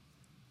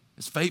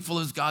 As faithful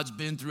as God's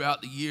been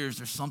throughout the years,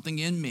 there's something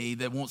in me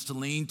that wants to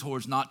lean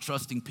towards not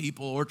trusting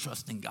people or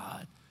trusting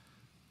God.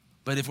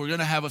 But if we're going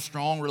to have a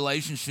strong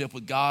relationship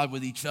with God,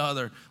 with each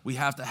other, we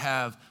have to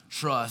have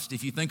trust.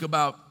 If you think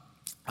about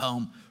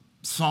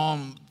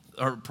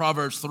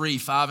Proverbs 3,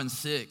 5, and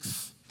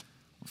 6.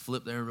 We'll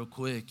flip there real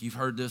quick. You've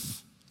heard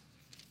this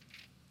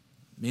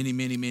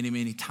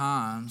many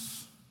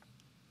times.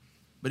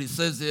 But it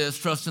says this,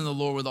 trust in the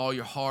Lord with all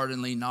your heart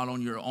and lean not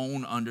on your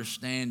own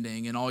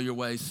understanding. In all your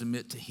ways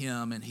submit to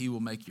him, and he will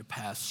make your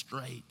path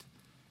straight.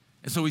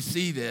 And so we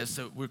see this,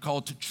 that we're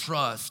called to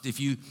trust. If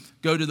you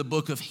go to the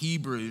book of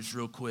Hebrews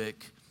real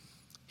quick,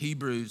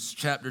 Hebrews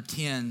chapter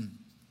 10,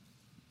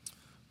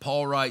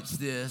 Paul writes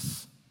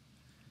this.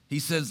 He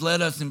says,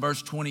 let us, in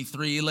verse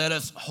 23, let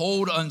us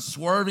hold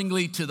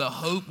unswervingly to the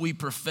hope we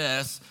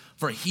profess,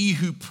 for he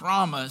who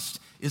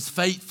promised is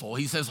faithful.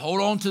 He says, hold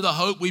on to the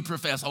hope we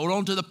profess. Hold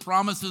on to the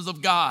promises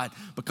of God,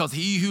 because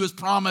he who has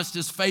promised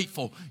is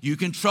faithful. You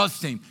can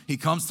trust him. He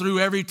comes through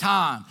every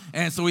time.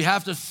 And so we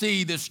have to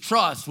see this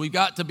trust. We've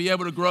got to be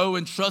able to grow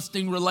in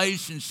trusting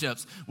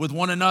relationships with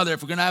one another.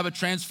 If we're going to have a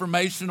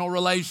transformational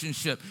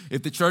relationship,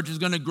 if the church is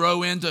going to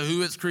grow into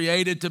who it's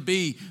created to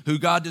be, who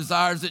God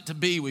desires it to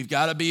be, we've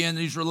got to be in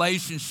these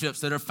relationships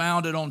that are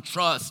founded on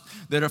trust,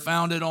 that are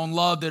founded on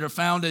love, that are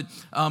founded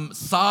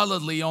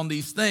solidly on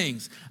these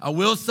things. I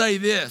will say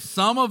this.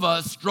 Some of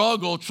us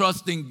struggle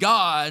trusting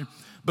God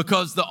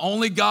because the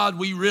only God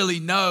we really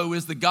know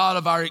is the God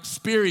of our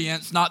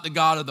experience, not the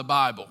God of the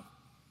Bible.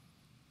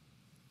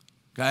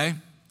 Okay?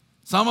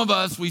 Some of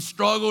us, we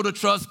struggle to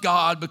trust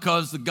God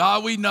because the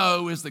God we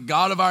know is the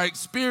God of our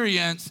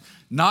experience,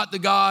 not the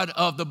God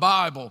of the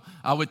Bible.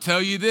 I would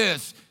tell you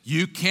this,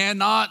 you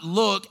cannot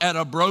look at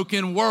a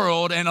broken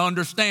world and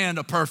understand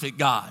a perfect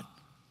God.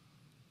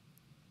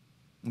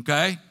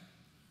 Okay?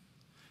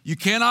 You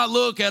cannot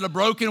look at a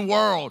broken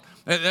world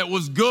that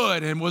was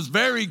good and was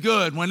very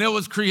good when it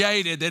was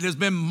created, that has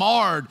been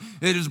marred,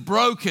 that is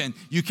broken.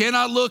 You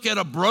cannot look at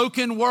a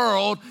broken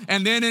world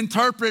and then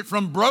interpret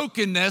from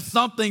brokenness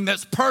something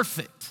that's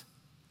perfect.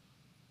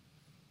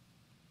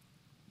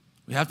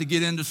 We have to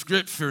get into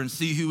Scripture and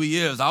see who he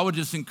is. I would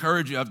just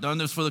encourage you, I've done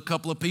this for a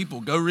couple of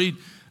people, go read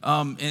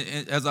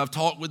as I've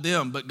talked with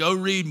them. But go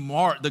read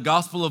Mark, the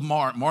Gospel of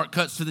Mark. Mark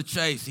cuts to the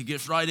chase. He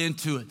gets right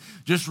into it.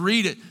 Just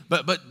read it.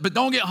 But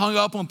don't get hung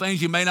up on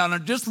things you may not know.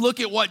 Just look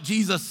at what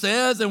Jesus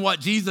says and what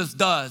Jesus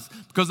does.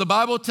 Because the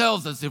Bible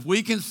tells us if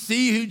we can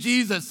see who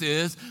Jesus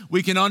is,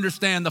 we can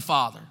understand the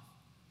Father.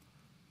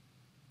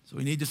 So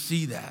we need to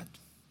see that.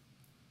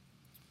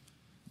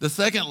 The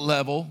second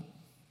level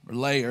or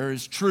layer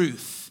is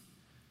truth.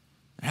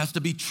 It has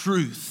to be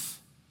truth.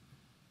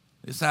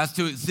 This has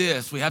to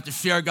exist. We have to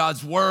share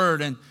God's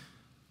word and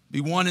be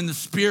one in the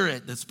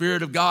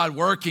Spirit of God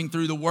working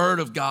through the word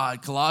of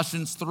God.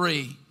 Colossians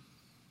 3,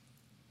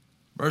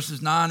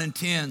 verses 9 and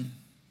 10.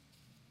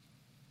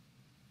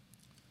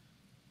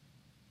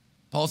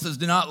 Paul says,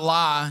 do not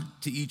lie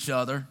to each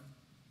other,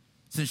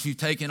 since you've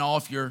taken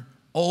off your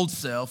old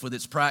self with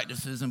its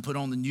practices and put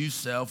on the new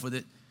self with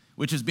it,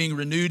 which is being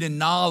renewed in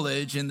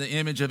knowledge in the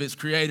image of its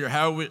creator.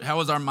 How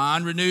is our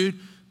mind renewed?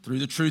 Through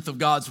the truth of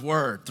God's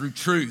word, through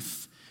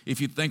truth. If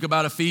you think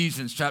about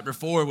Ephesians chapter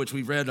 4, which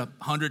we've read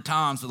 100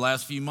 times the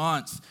last few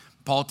months,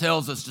 Paul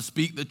tells us to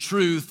speak the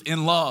truth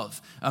in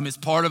love. It's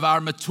part of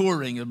our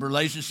maturing. A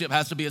relationship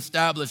has to be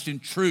established in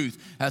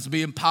truth, has to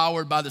be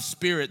empowered by the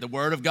Spirit. The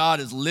Word of God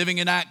is living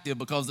and active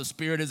because the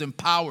Spirit has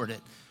empowered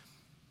it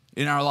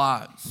in our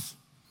lives.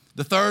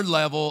 The third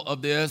level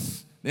of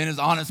this then is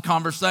honest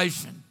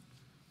conversation.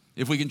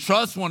 If we can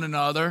trust one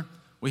another,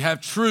 we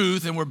have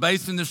truth, and we're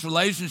basing this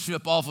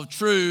relationship off of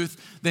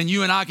truth, then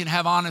you and I can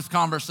have honest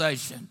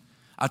conversation.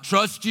 I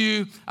trust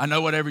you. I know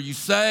whatever you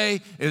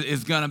say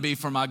is going to be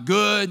for my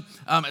good.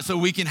 So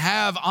we can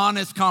have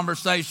honest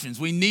conversations.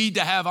 We need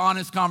to have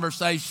honest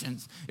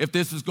conversations if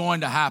this is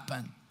going to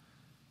happen.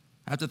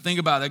 I have to think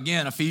about,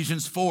 again,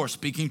 Ephesians 4,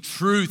 speaking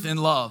truth in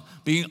love,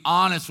 being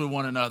honest with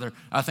one another.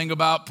 I think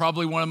about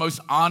probably one of the most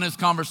honest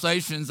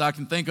conversations I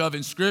can think of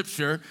in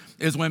Scripture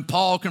is when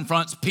Paul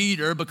confronts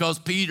Peter because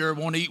Peter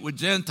won't eat with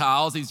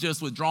Gentiles. He's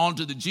just withdrawn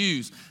to the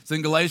Jews. It's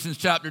in Galatians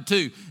chapter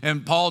 2.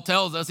 And Paul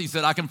tells us, he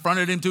said, I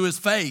confronted him to his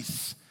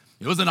face.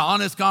 It was an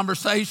honest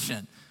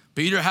conversation.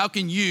 Peter, how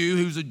can you,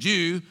 who's a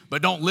Jew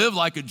but don't live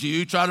like a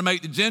Jew, try to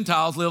make the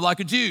Gentiles live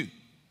like a Jew?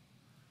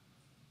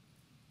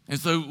 And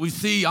so we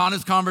see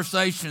honest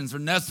conversations are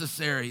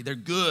necessary. They're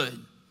good.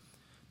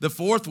 The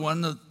fourth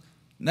one, the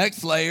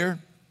next layer,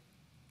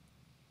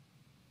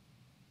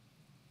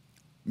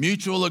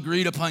 mutual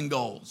agreed upon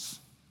goals.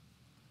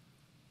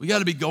 We got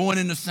to be going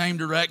in the same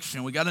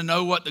direction. We got to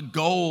know what the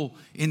goal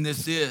in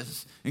this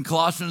is. In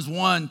Colossians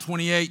 1,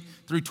 28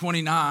 through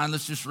 29,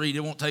 let's just read.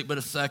 It won't take but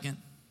a second.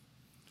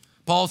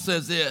 Paul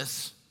says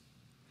this.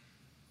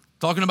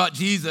 Talking about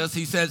Jesus,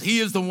 he says, he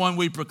is the one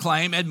we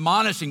proclaim,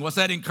 admonishing, what's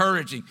that,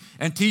 encouraging,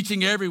 and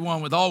teaching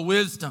everyone with all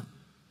wisdom,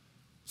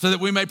 so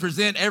that we may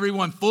present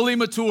everyone fully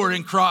mature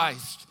in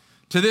Christ.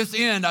 To this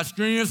end, I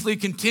strenuously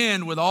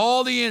contend with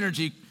all the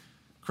energy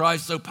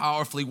Christ so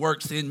powerfully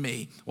works in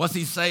me. What's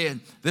he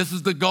saying? This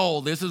is the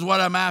goal. This is what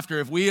I'm after.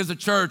 If we as a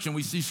church, and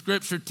we see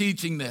Scripture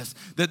teaching this,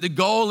 that the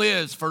goal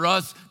is for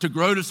us to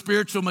grow to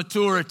spiritual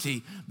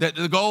maturity, that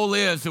the goal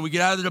is that we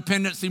get out of the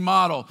dependency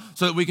model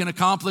so that we can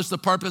accomplish the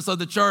purpose of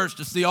the church,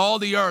 to see all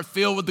the earth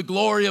filled with the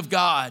glory of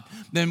God,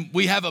 then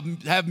we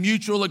have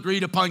mutual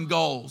agreed upon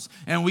goals.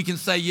 And we can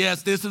say,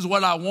 yes, this is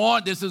what I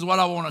want. This is what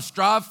I want to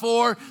strive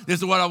for. This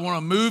is what I want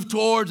to move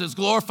towards, is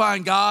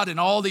glorifying God in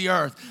all the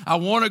earth. I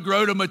want to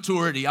grow to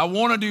maturity. I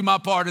want to do my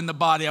part in the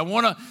body. I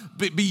want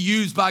to be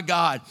used by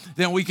God.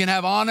 Then we can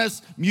have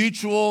honest,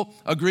 mutual,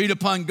 agreed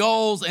upon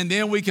goals, and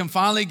then we can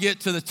finally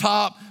get to the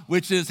top,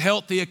 which is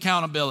healthy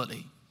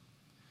accountability.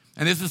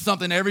 And this is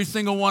something every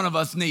single one of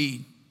us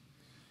need,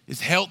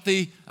 is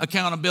healthy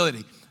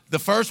accountability. The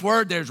first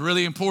word there is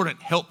really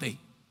important, healthy,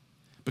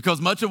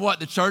 because much of what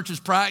the church has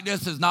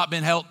practiced has not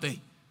been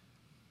healthy.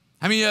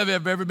 How many of you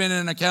have ever been in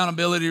an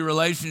accountability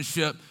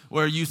relationship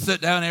where you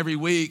sit down every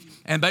week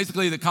and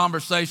basically the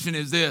conversation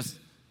is this: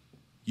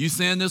 you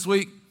sinned this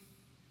week?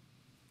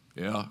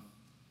 Yeah.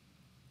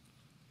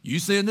 You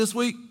sinned this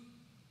week?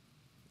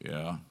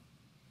 Yeah.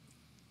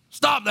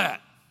 Stop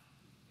that.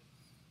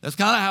 That's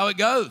kind of how it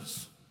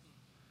goes.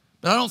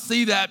 But I don't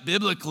see that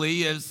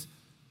biblically as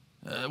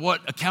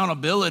what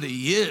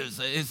accountability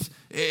is.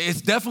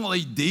 It's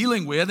definitely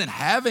dealing with and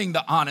having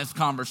the honest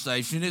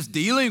conversation. It's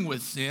dealing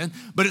with sin,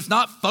 but it's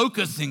not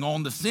focusing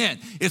on the sin.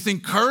 It's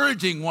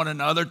encouraging one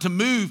another to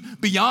move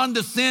beyond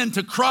the sin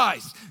to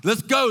Christ.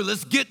 Let's go.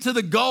 Let's get to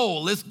the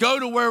goal. Let's go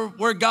to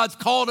where God's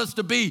called us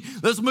to be.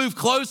 Let's move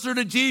closer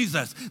to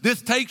Jesus.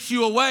 This takes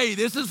you away.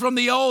 This is from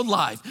the old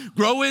life.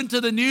 Grow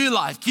into the new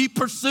life. Keep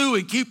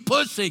pursuing. Keep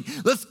pushing.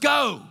 Let's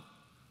go.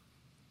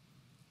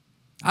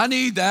 I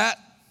need that.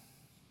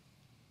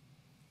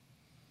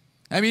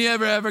 Have you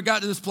ever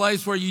got to this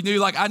place where you knew,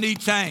 like, I need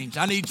change.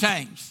 I need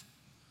change?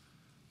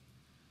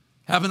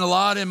 Happened a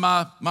lot in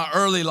my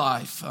early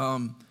life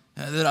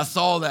that I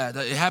saw that.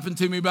 It happened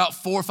to me about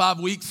 4 or 5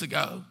 weeks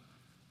ago.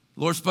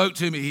 The Lord spoke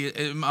to me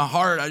in my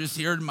heart. I just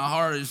heard in my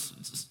heart, I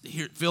just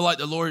feel like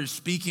the Lord is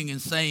speaking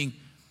and saying,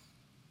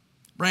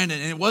 Brandon,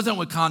 and it wasn't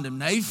with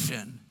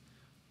condemnation.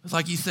 It's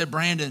like he said,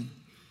 Brandon,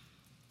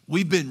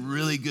 we've been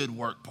really good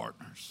work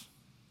partners.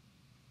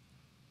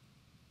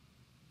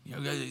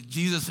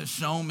 Jesus has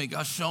shown me,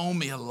 God's shown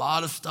me a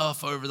lot of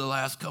stuff over the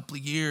last couple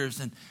of years,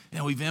 and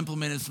we've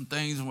implemented some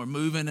things, and we're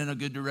moving in a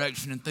good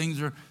direction, and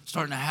things are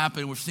starting to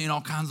happen. We're seeing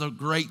all kinds of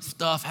great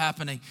stuff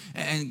happening,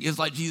 and it's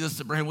like Jesus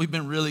said, Brandon, we've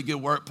been really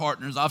good work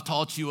partners. I've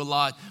taught you a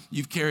lot.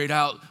 You've carried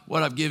out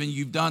what I've given you.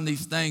 You've done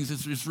these things.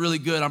 It's really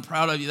good. I'm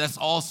proud of you. That's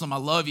awesome. I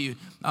love you.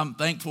 I'm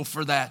thankful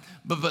for that.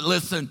 But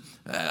listen,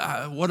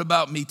 what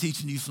about me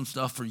teaching you some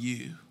stuff for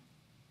you?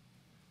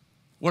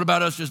 What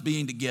about us just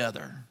being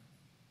together?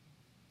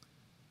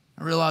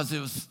 I realized it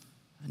was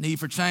a need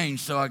for change,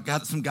 so I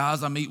got some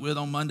guys I meet with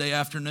on Monday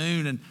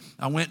afternoon, and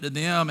I went to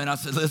them, and I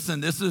said, listen,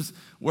 this is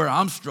where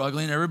I'm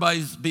struggling.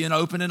 Everybody's being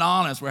open and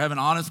honest. We're having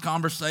honest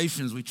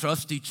conversations. We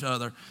trust each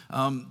other.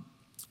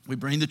 We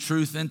bring the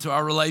truth into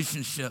our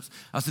relationships.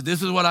 I said,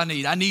 this is what I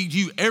need. I need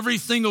you every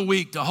single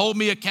week to hold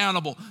me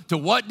accountable to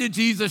what did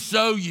Jesus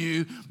show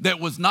you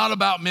that was not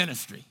about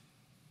ministry.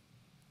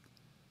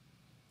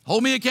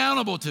 Hold me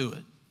accountable to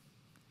it.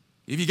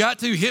 If you got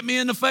to, hit me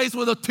in the face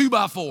with a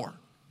 2x4.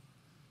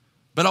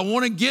 But I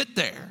want to get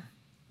there.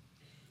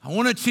 I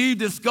want to achieve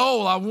this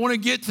goal. I want to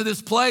get to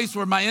this place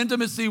where my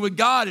intimacy with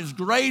God is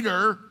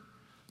greater,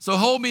 so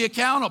hold me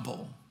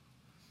accountable.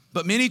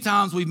 But many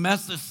times we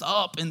mess this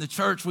up in the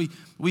church.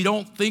 We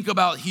don't think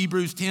about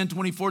Hebrews 10,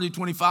 24 to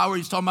 25, where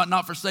he's talking about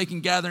not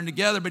forsaking gathering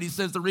together, but he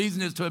says the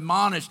reason is to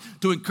admonish,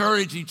 to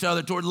encourage each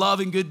other toward love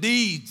and good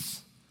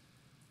deeds.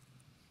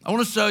 I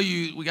want to show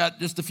you, we got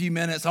just a few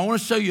minutes, I want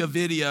to show you a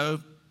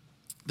video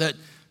that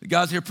the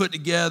guys here put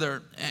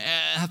together.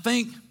 And I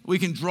think we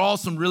can draw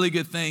some really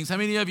good things. How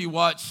many of you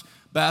watch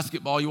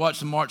basketball? You watch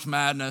the March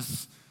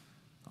Madness,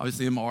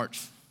 obviously in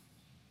March.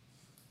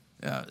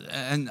 Yeah,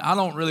 and I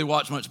don't really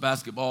watch much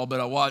basketball, but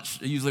I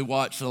usually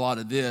watch a lot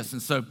of this.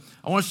 And so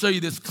I want to show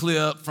you this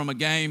clip from a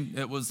game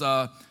that was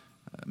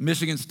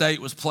Michigan State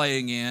was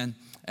playing in,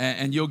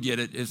 and you'll get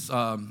it.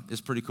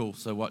 It's pretty cool.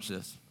 So watch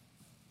this.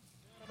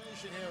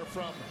 Animation here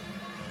from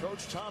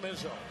Coach Tom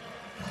Izzo.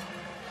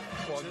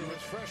 Well, to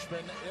his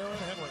freshman, Aaron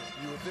Henry.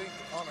 You would think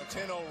on a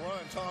 10-0 run,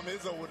 Tom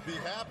Izzo would be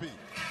happy.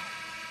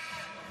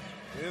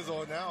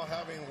 Izzo now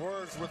having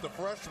words with the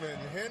freshman,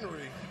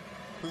 Henry,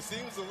 who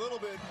seems a little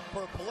bit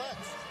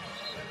perplexed.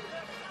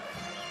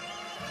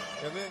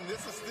 And then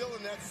this is still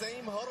in that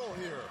same huddle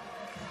here.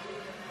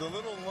 The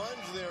little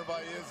lunge there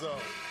by Izzo.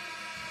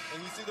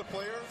 And you see the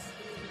players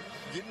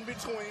getting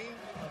between.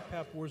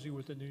 Pat Worsey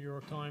with the New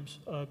York Times.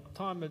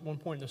 Tom, at one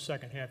point in the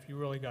second half, you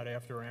really got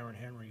after Aaron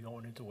Henry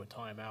going into a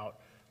timeout.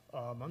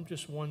 I'm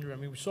just wondering, I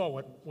mean, we saw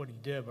what he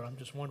did, but I'm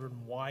just wondering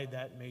why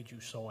that made you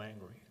so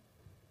angry.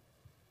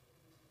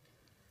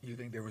 You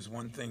think there was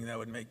one thing that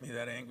would make me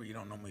that angry? You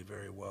don't know me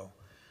very well.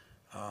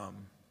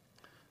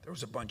 There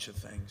was a bunch of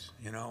things,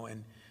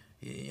 and,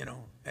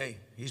 hey,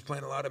 he's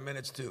playing a lot of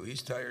minutes too.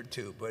 He's tired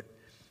too. But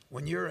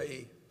when you're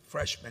a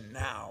freshman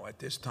now at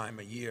this time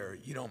of year,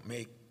 you don't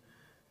make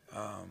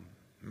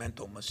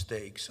mental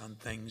mistakes on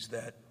things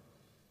that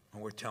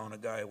when we're telling a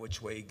guy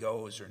which way he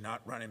goes or not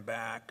running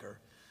back or,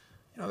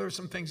 there were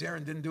some things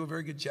Aaron didn't do a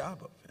very good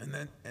job of.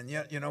 And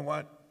yet, you know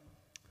what?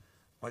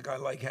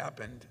 Like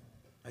happened,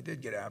 I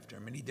did get after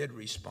him, and he did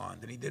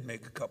respond, and he did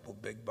make a couple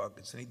big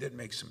buckets, and he did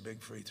make some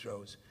big free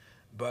throws.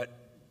 But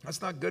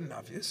that's not good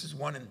enough. This is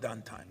one and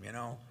done time,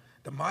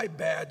 The my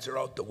bads are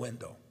out the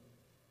window.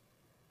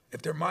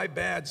 If they're my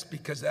bads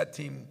because that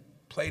team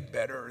played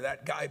better or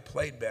that guy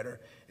played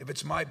better, if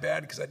it's my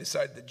bad because I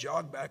decided to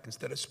jog back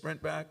instead of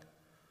sprint back,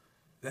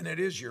 then it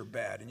is your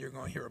bad, and you're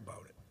going to hear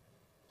about it.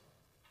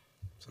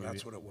 So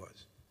that's what it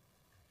was.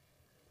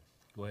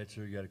 Go ahead,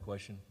 sir. You got a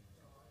question?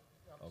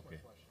 Okay.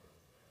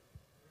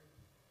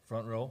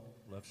 Front row,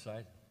 left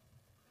side.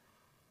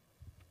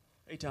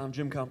 Hey, Tom.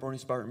 Jim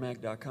Comparoni,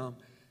 SpartanMag.com.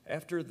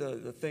 After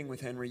the thing with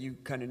Henry, you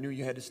kind of knew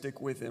you had to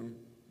stick with him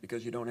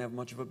because you don't have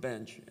much of a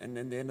bench. And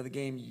then the end of the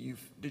game,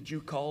 did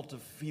you call to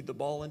feed the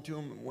ball into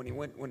him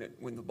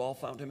when the ball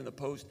found him in the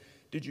post?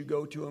 Did you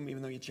go to him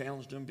even though you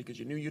challenged him because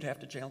you knew you'd have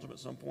to challenge him at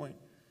some point,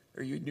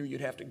 or you knew you'd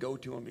have to go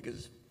to him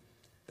because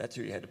that's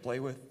who you had to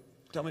play with?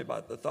 Tell me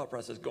about the thought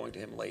process going to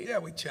him late. Yeah,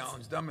 we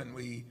challenged him, and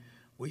we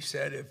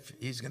said if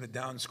he's going to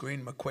down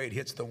screen, McQuaid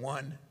hits the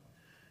one.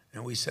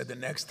 And we said the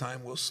next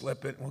time we'll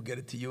slip it and we'll get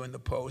it to you in the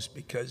post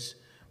because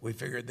we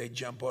figured they'd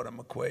jump out of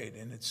McQuaid.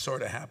 And it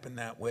sort of happened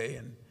that way.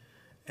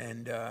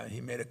 And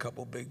he made a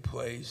couple big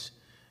plays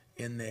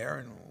in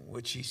there,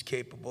 which he's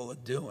capable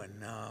of doing.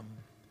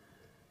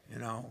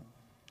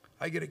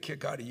 I get a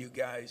kick out of you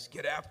guys.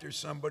 Get after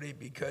somebody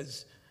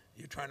because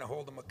you're trying to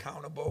hold them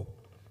accountable.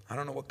 I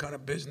don't know what kind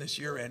of business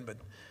you're in, but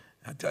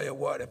I'll tell you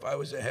what, if I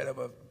was the head of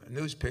a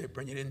newspaper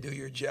and you didn't do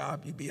your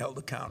job, you'd be held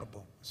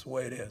accountable. That's the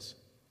way it is.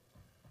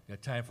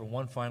 Got time for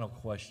one final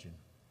question.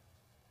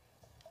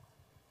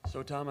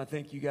 So, Tom, I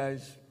think you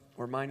guys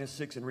were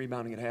 -6 in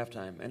rebounding at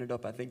halftime. Ended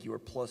up, I think you were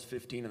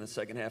 +15 in the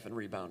second half in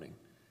rebounding.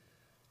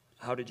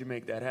 How did you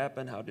make that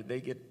happen?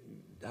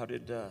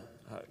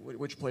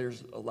 Which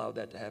players allowed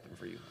that to happen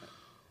for you?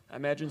 I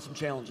imagine some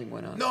challenging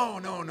went on.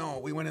 No.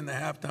 We went in the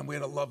halftime. We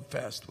had a love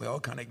fest. We all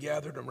kind of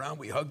gathered around.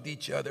 We hugged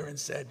each other and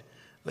said,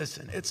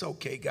 listen, it's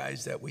okay,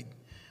 guys, that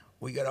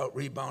we got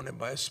out-rebounded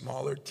by a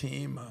smaller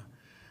team.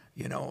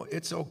 You know,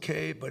 it's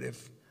okay, but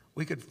if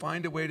we could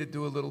find a way to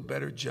do a little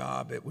better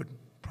job, it would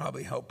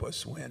probably help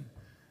us win.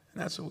 And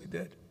that's what we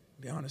did, to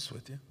be honest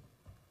with you.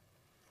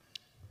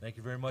 Thank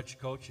you very much,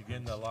 Coach.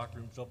 Again, the locker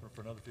room's open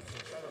for another 15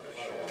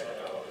 minutes.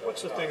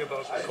 What's the thing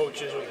about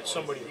coaches or that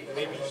somebody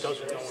maybe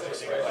doesn't know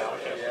anything about?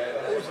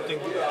 What was the thing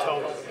you would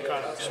tell them to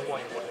kind of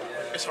explain what happened?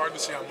 It's hard to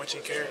see how much he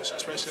cares,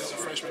 especially as a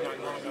freshman not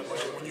knowing that much.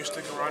 When you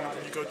stick around and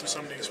when you go through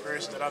some of the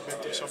experiences that I've been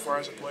through so far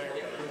as a player,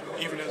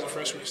 even as a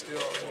freshman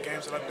still, the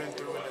games that I've been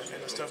through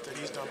and the stuff that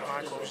he's done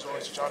behind closed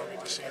doors that y'all don't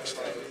get to see.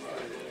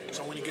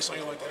 So when you get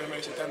something like that, it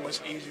makes it that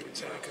much easier to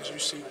take because you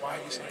see why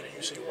he's saying it,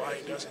 you see why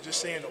he does it. Just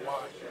seeing the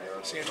why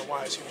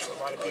is huge for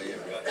a lot of people.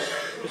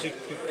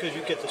 Because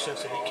you get the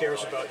sense that he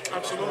cares about you.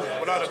 Absolutely,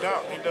 without a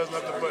doubt. He does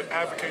nothing but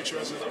advocate you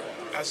as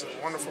a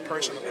wonderful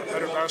person, a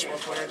better basketball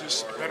player,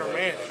 just a better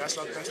man. That's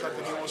nothing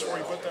he wants for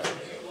you but that.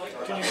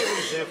 Can you give an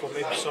example,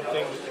 maybe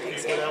something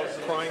without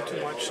crying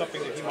too much,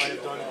 something that he might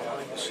have done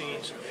behind the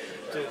scenes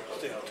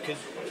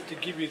to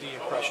give you the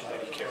impression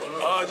that he cares?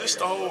 Just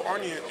the whole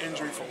Arnie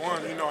injury for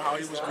one. You know how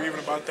he was grieving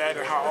about that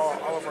and how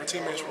all of our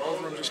teammates were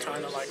over him, just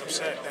kind of like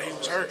upset that he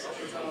was hurt.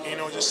 You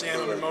know, just seeing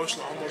him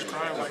emotional, almost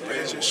crying like that,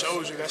 it just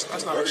shows you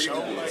that's not a show.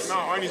 Like, no,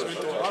 Arnie's been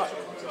through a lot.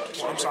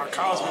 Well, I'm sorry,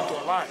 Kyle's been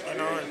through a lot, you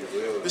know,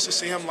 and just to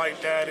see him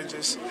like that and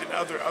just in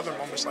other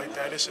moments like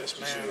that, it's just,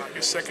 man, like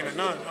it's second to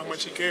none how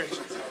much he cares.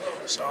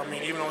 So, I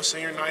mean, even on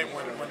senior night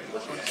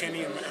when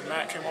Kenny and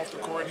Matt came off the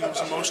court and he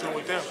was emotional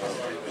with them,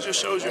 it just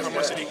shows you how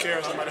much that he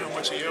cares, no matter how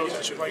much he yells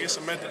at you. Like, it's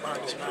a method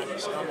behind this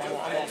madness. I'm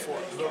all for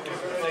it.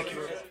 Thank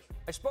you.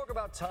 I spoke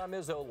about Tom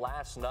Izzo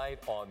last night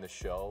on the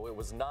show. It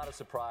was not a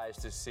surprise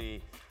to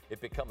see it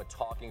become a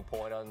talking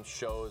point on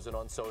shows and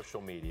on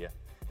social media.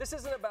 This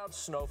isn't about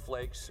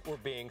snowflakes or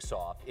being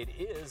soft. It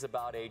is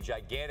about a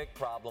gigantic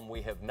problem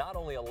we have not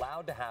only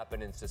allowed to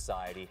happen in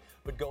society,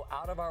 but go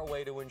out of our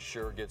way to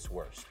ensure gets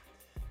worse.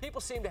 People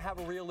seem to have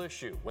a real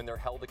issue when they're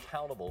held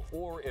accountable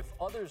or if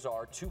others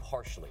are too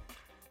harshly.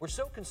 We're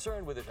so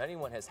concerned with if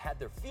anyone has had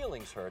their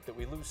feelings hurt that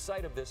we lose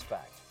sight of this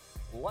fact.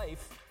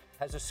 Life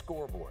has a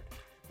scoreboard.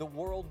 The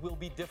world will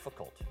be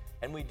difficult,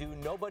 and we do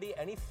nobody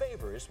any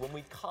favors when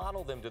we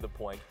coddle them to the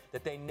point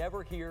that they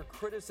never hear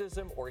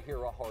criticism or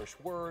hear a harsh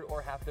word or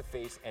have to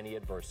face any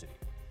adversity.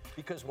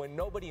 Because when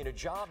nobody in a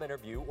job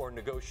interview or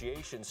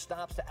negotiation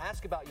stops to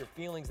ask about your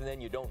feelings and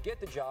then you don't get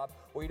the job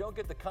or you don't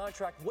get the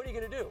contract, what are you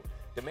going to do?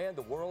 Demand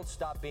the world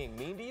stop being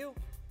mean to you?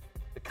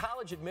 The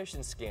college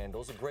admissions scandal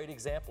is a great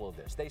example of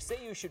this. They say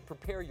you should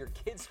prepare your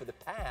kids for the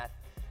path,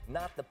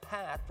 not the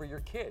path for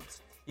your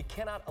kids. You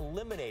cannot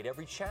eliminate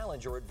every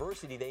challenge or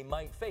adversity they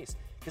might face,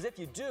 because if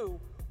you do,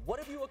 what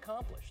have you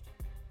accomplished?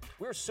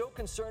 We're so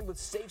concerned with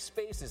safe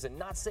spaces and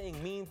not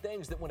saying mean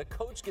things that when a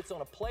coach gets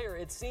on a player,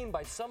 it's seen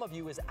by some of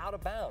you as out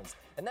of bounds.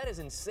 And that is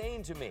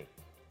insane to me.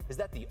 Is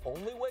that the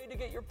only way to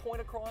get your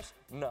point across?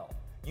 No.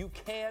 You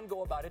can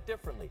go about it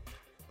differently.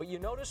 But you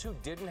notice who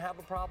didn't have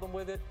a problem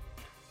with it?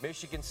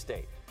 Michigan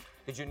State.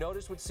 Did you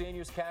notice what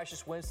CNU's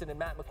Cassius Winston and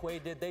Matt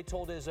McQuaid did? They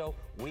told Izzo,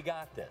 we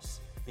got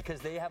this.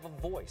 Because they have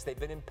a voice. They've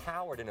been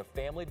empowered in a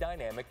family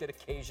dynamic that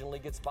occasionally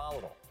gets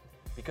volatile.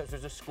 Because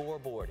there's a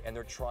scoreboard and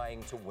they're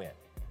trying to win.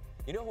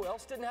 You know who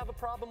else didn't have a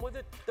problem with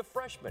it? The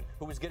freshman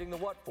who was getting the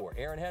what for,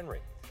 Aaron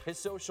Henry. His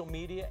social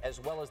media, as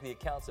well as the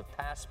accounts of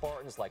past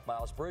Spartans like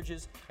Miles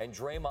Bridges and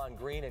Draymond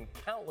Green and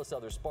countless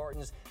other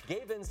Spartans,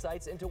 gave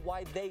insights into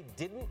why they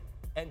didn't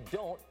and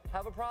don't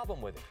have a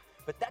problem with it.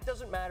 But that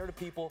doesn't matter to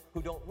people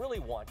who don't really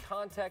want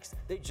context.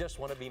 They just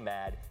want to be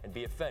mad and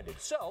be offended.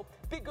 So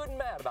be good and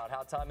mad about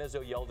how Tom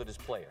Izzo yelled at his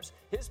players.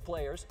 His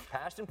players,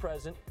 past and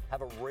present,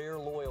 have a rare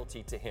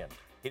loyalty to him.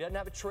 He doesn't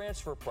have a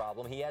transfer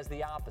problem. He has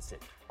the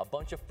opposite. A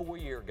bunch of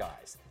four-year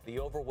guys, the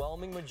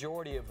overwhelming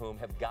majority of whom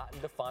have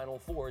gotten to Final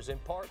Fours in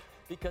part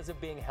because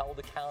of being held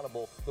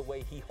accountable the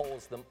way he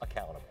holds them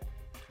accountable.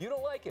 You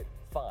don't like it?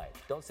 Fine.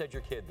 Don't send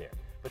your kid there.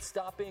 But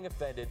stop being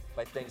offended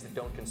by things that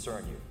don't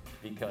concern you,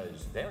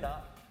 because they're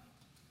not.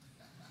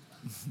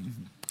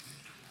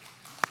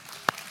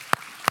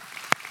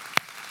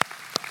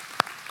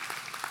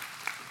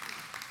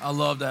 I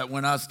love that.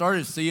 When I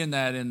started seeing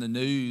that in the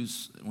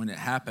news when it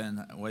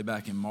happened way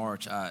back in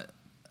March, I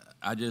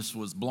just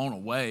was blown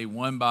away,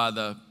 one, by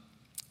the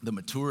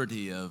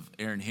maturity of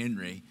Aaron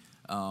Henry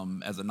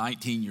as a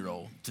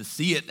 19-year-old, to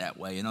see it that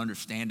way and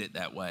understand it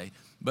that way.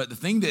 But the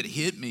thing that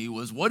hit me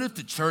was, what if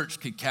the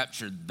church could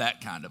capture that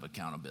kind of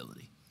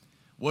accountability?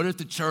 What if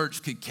the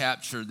church could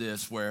capture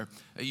this, where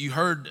you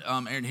heard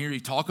Aaron Henry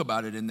talk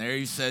about it in there.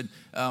 He said,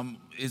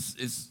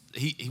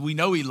 we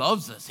know he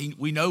loves us.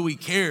 We know he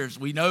cares.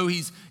 We know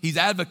he's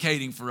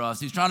advocating for us.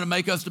 He's trying to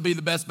make us to be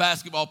the best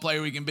basketball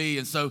player we can be.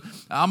 And so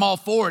I'm all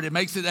for it. It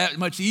makes it that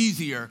much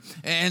easier.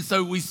 And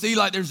so we see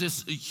like there's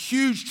this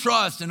huge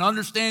trust and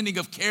understanding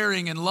of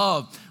caring and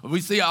love. We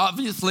see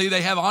obviously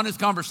they have honest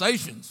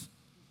conversations,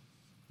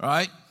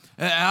 right?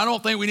 And I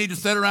don't think we need to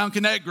sit around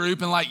Connect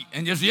Group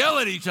and just yell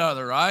at each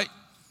other, right?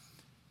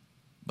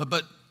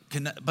 But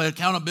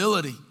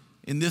accountability,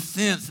 in this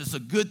sense, it's a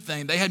good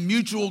thing. They had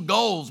mutual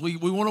goals. We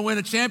want to win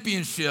a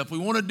championship. We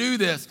want to do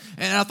this.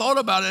 And I thought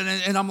about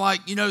it, and I'm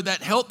like, that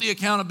healthy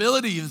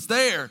accountability is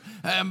there.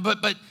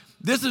 But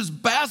this is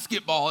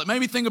basketball. It made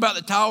me think about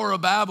the Tower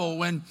of Babel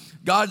when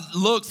God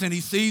looks and he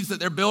sees that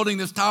they're building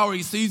this tower.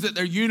 He sees that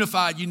they're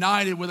unified,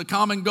 united with a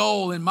common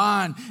goal in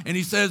mind. And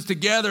he says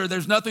together,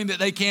 there's nothing that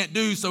they can't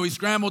do. So he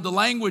scrambled the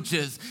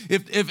languages.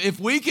 If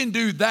we can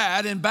do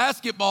that, and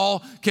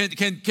basketball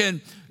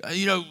can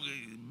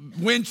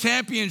win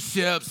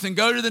championships and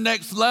go to the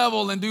next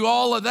level and do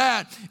all of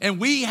that, and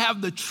we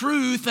have the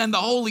truth and the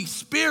Holy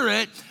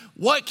Spirit,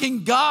 what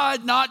can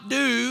God not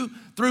do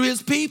through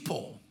his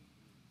people?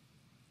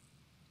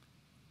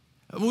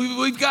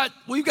 We've got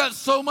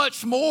so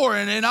much more,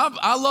 and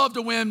I love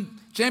to win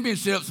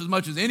championships as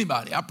much as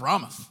anybody, I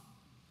promise.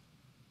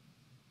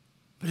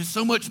 But it's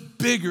so much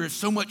bigger, it's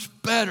so much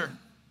better.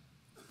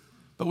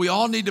 But we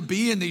all need to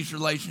be in these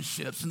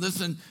relationships. And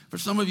listen, for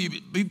some of you,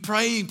 be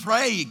praying,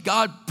 pray.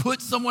 God,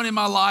 put someone in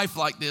my life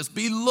like this.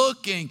 Be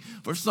looking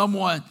for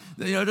someone.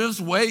 Just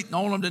waiting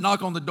on them to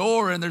knock on the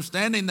door and they're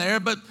standing there.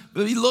 But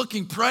be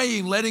looking,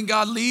 praying, letting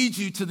God lead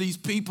you to these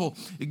people.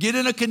 Get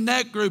in a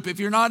connect group if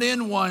you're not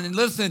in one. And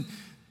listen,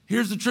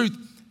 here's the truth.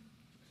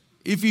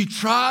 If you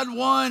tried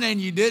one and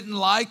you didn't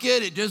like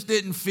it, it just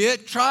didn't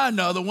fit, try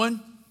another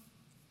one.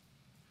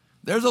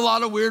 There's a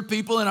lot of weird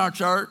people in our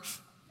church.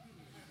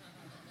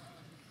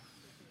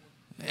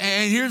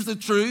 And here's the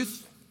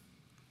truth.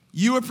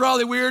 You were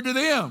probably weird to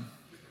them.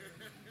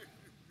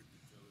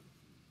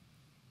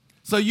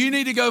 So you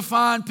need to go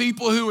find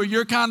people who are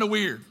your kind of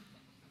weird,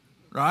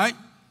 right?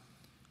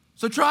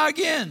 So try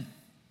again.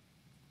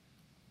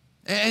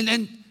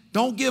 And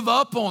don't give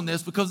up on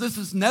this, because this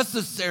is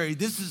necessary.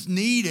 This is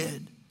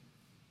needed.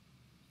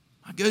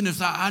 My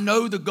goodness, I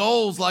know the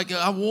goals. Like,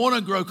 I want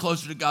to grow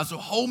closer to God, so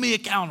hold me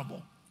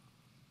accountable.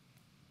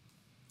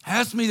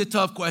 Ask me the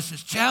tough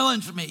questions.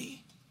 Challenge me.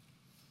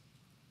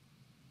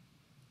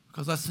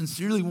 Because I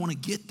sincerely want to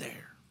get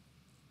there.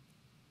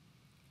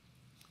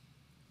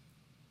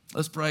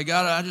 Let's pray.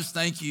 God, I just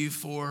thank you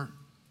for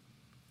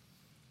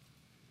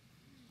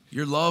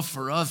your love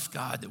for us,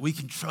 God, that we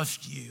can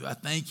trust you. I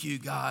thank you,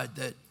 God,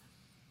 that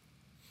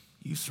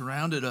you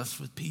surrounded us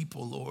with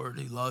people, Lord,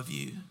 who love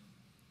you.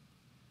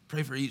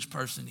 Pray for each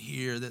person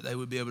here that they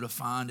would be able to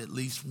find at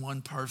least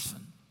one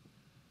person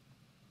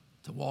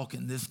to walk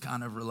in this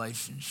kind of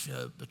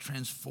relationship, a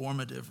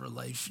transformative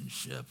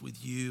relationship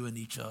with you and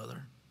each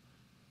other.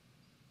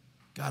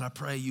 God, I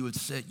pray you would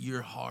set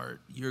your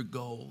heart, your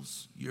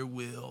goals, your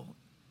will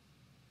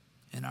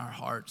in our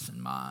hearts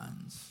and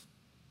minds.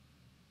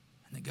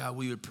 And that, God,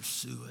 we would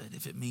pursue it.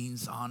 If it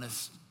means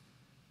honest,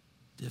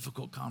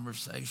 difficult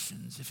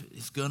conversations, if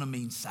it's going to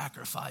mean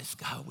sacrifice,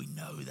 God, we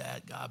know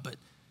that, God. But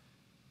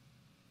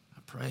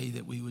I pray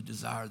that we would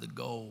desire the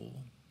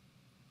goal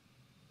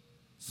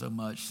so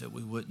much that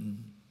we wouldn't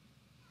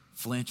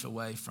flinch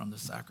away from the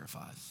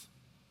sacrifice.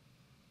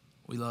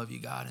 We love you,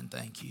 God, and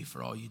thank you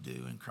for all you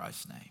do in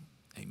Christ's name.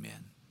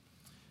 Amen.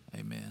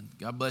 Amen.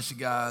 God bless you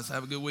guys.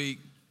 Have a good week.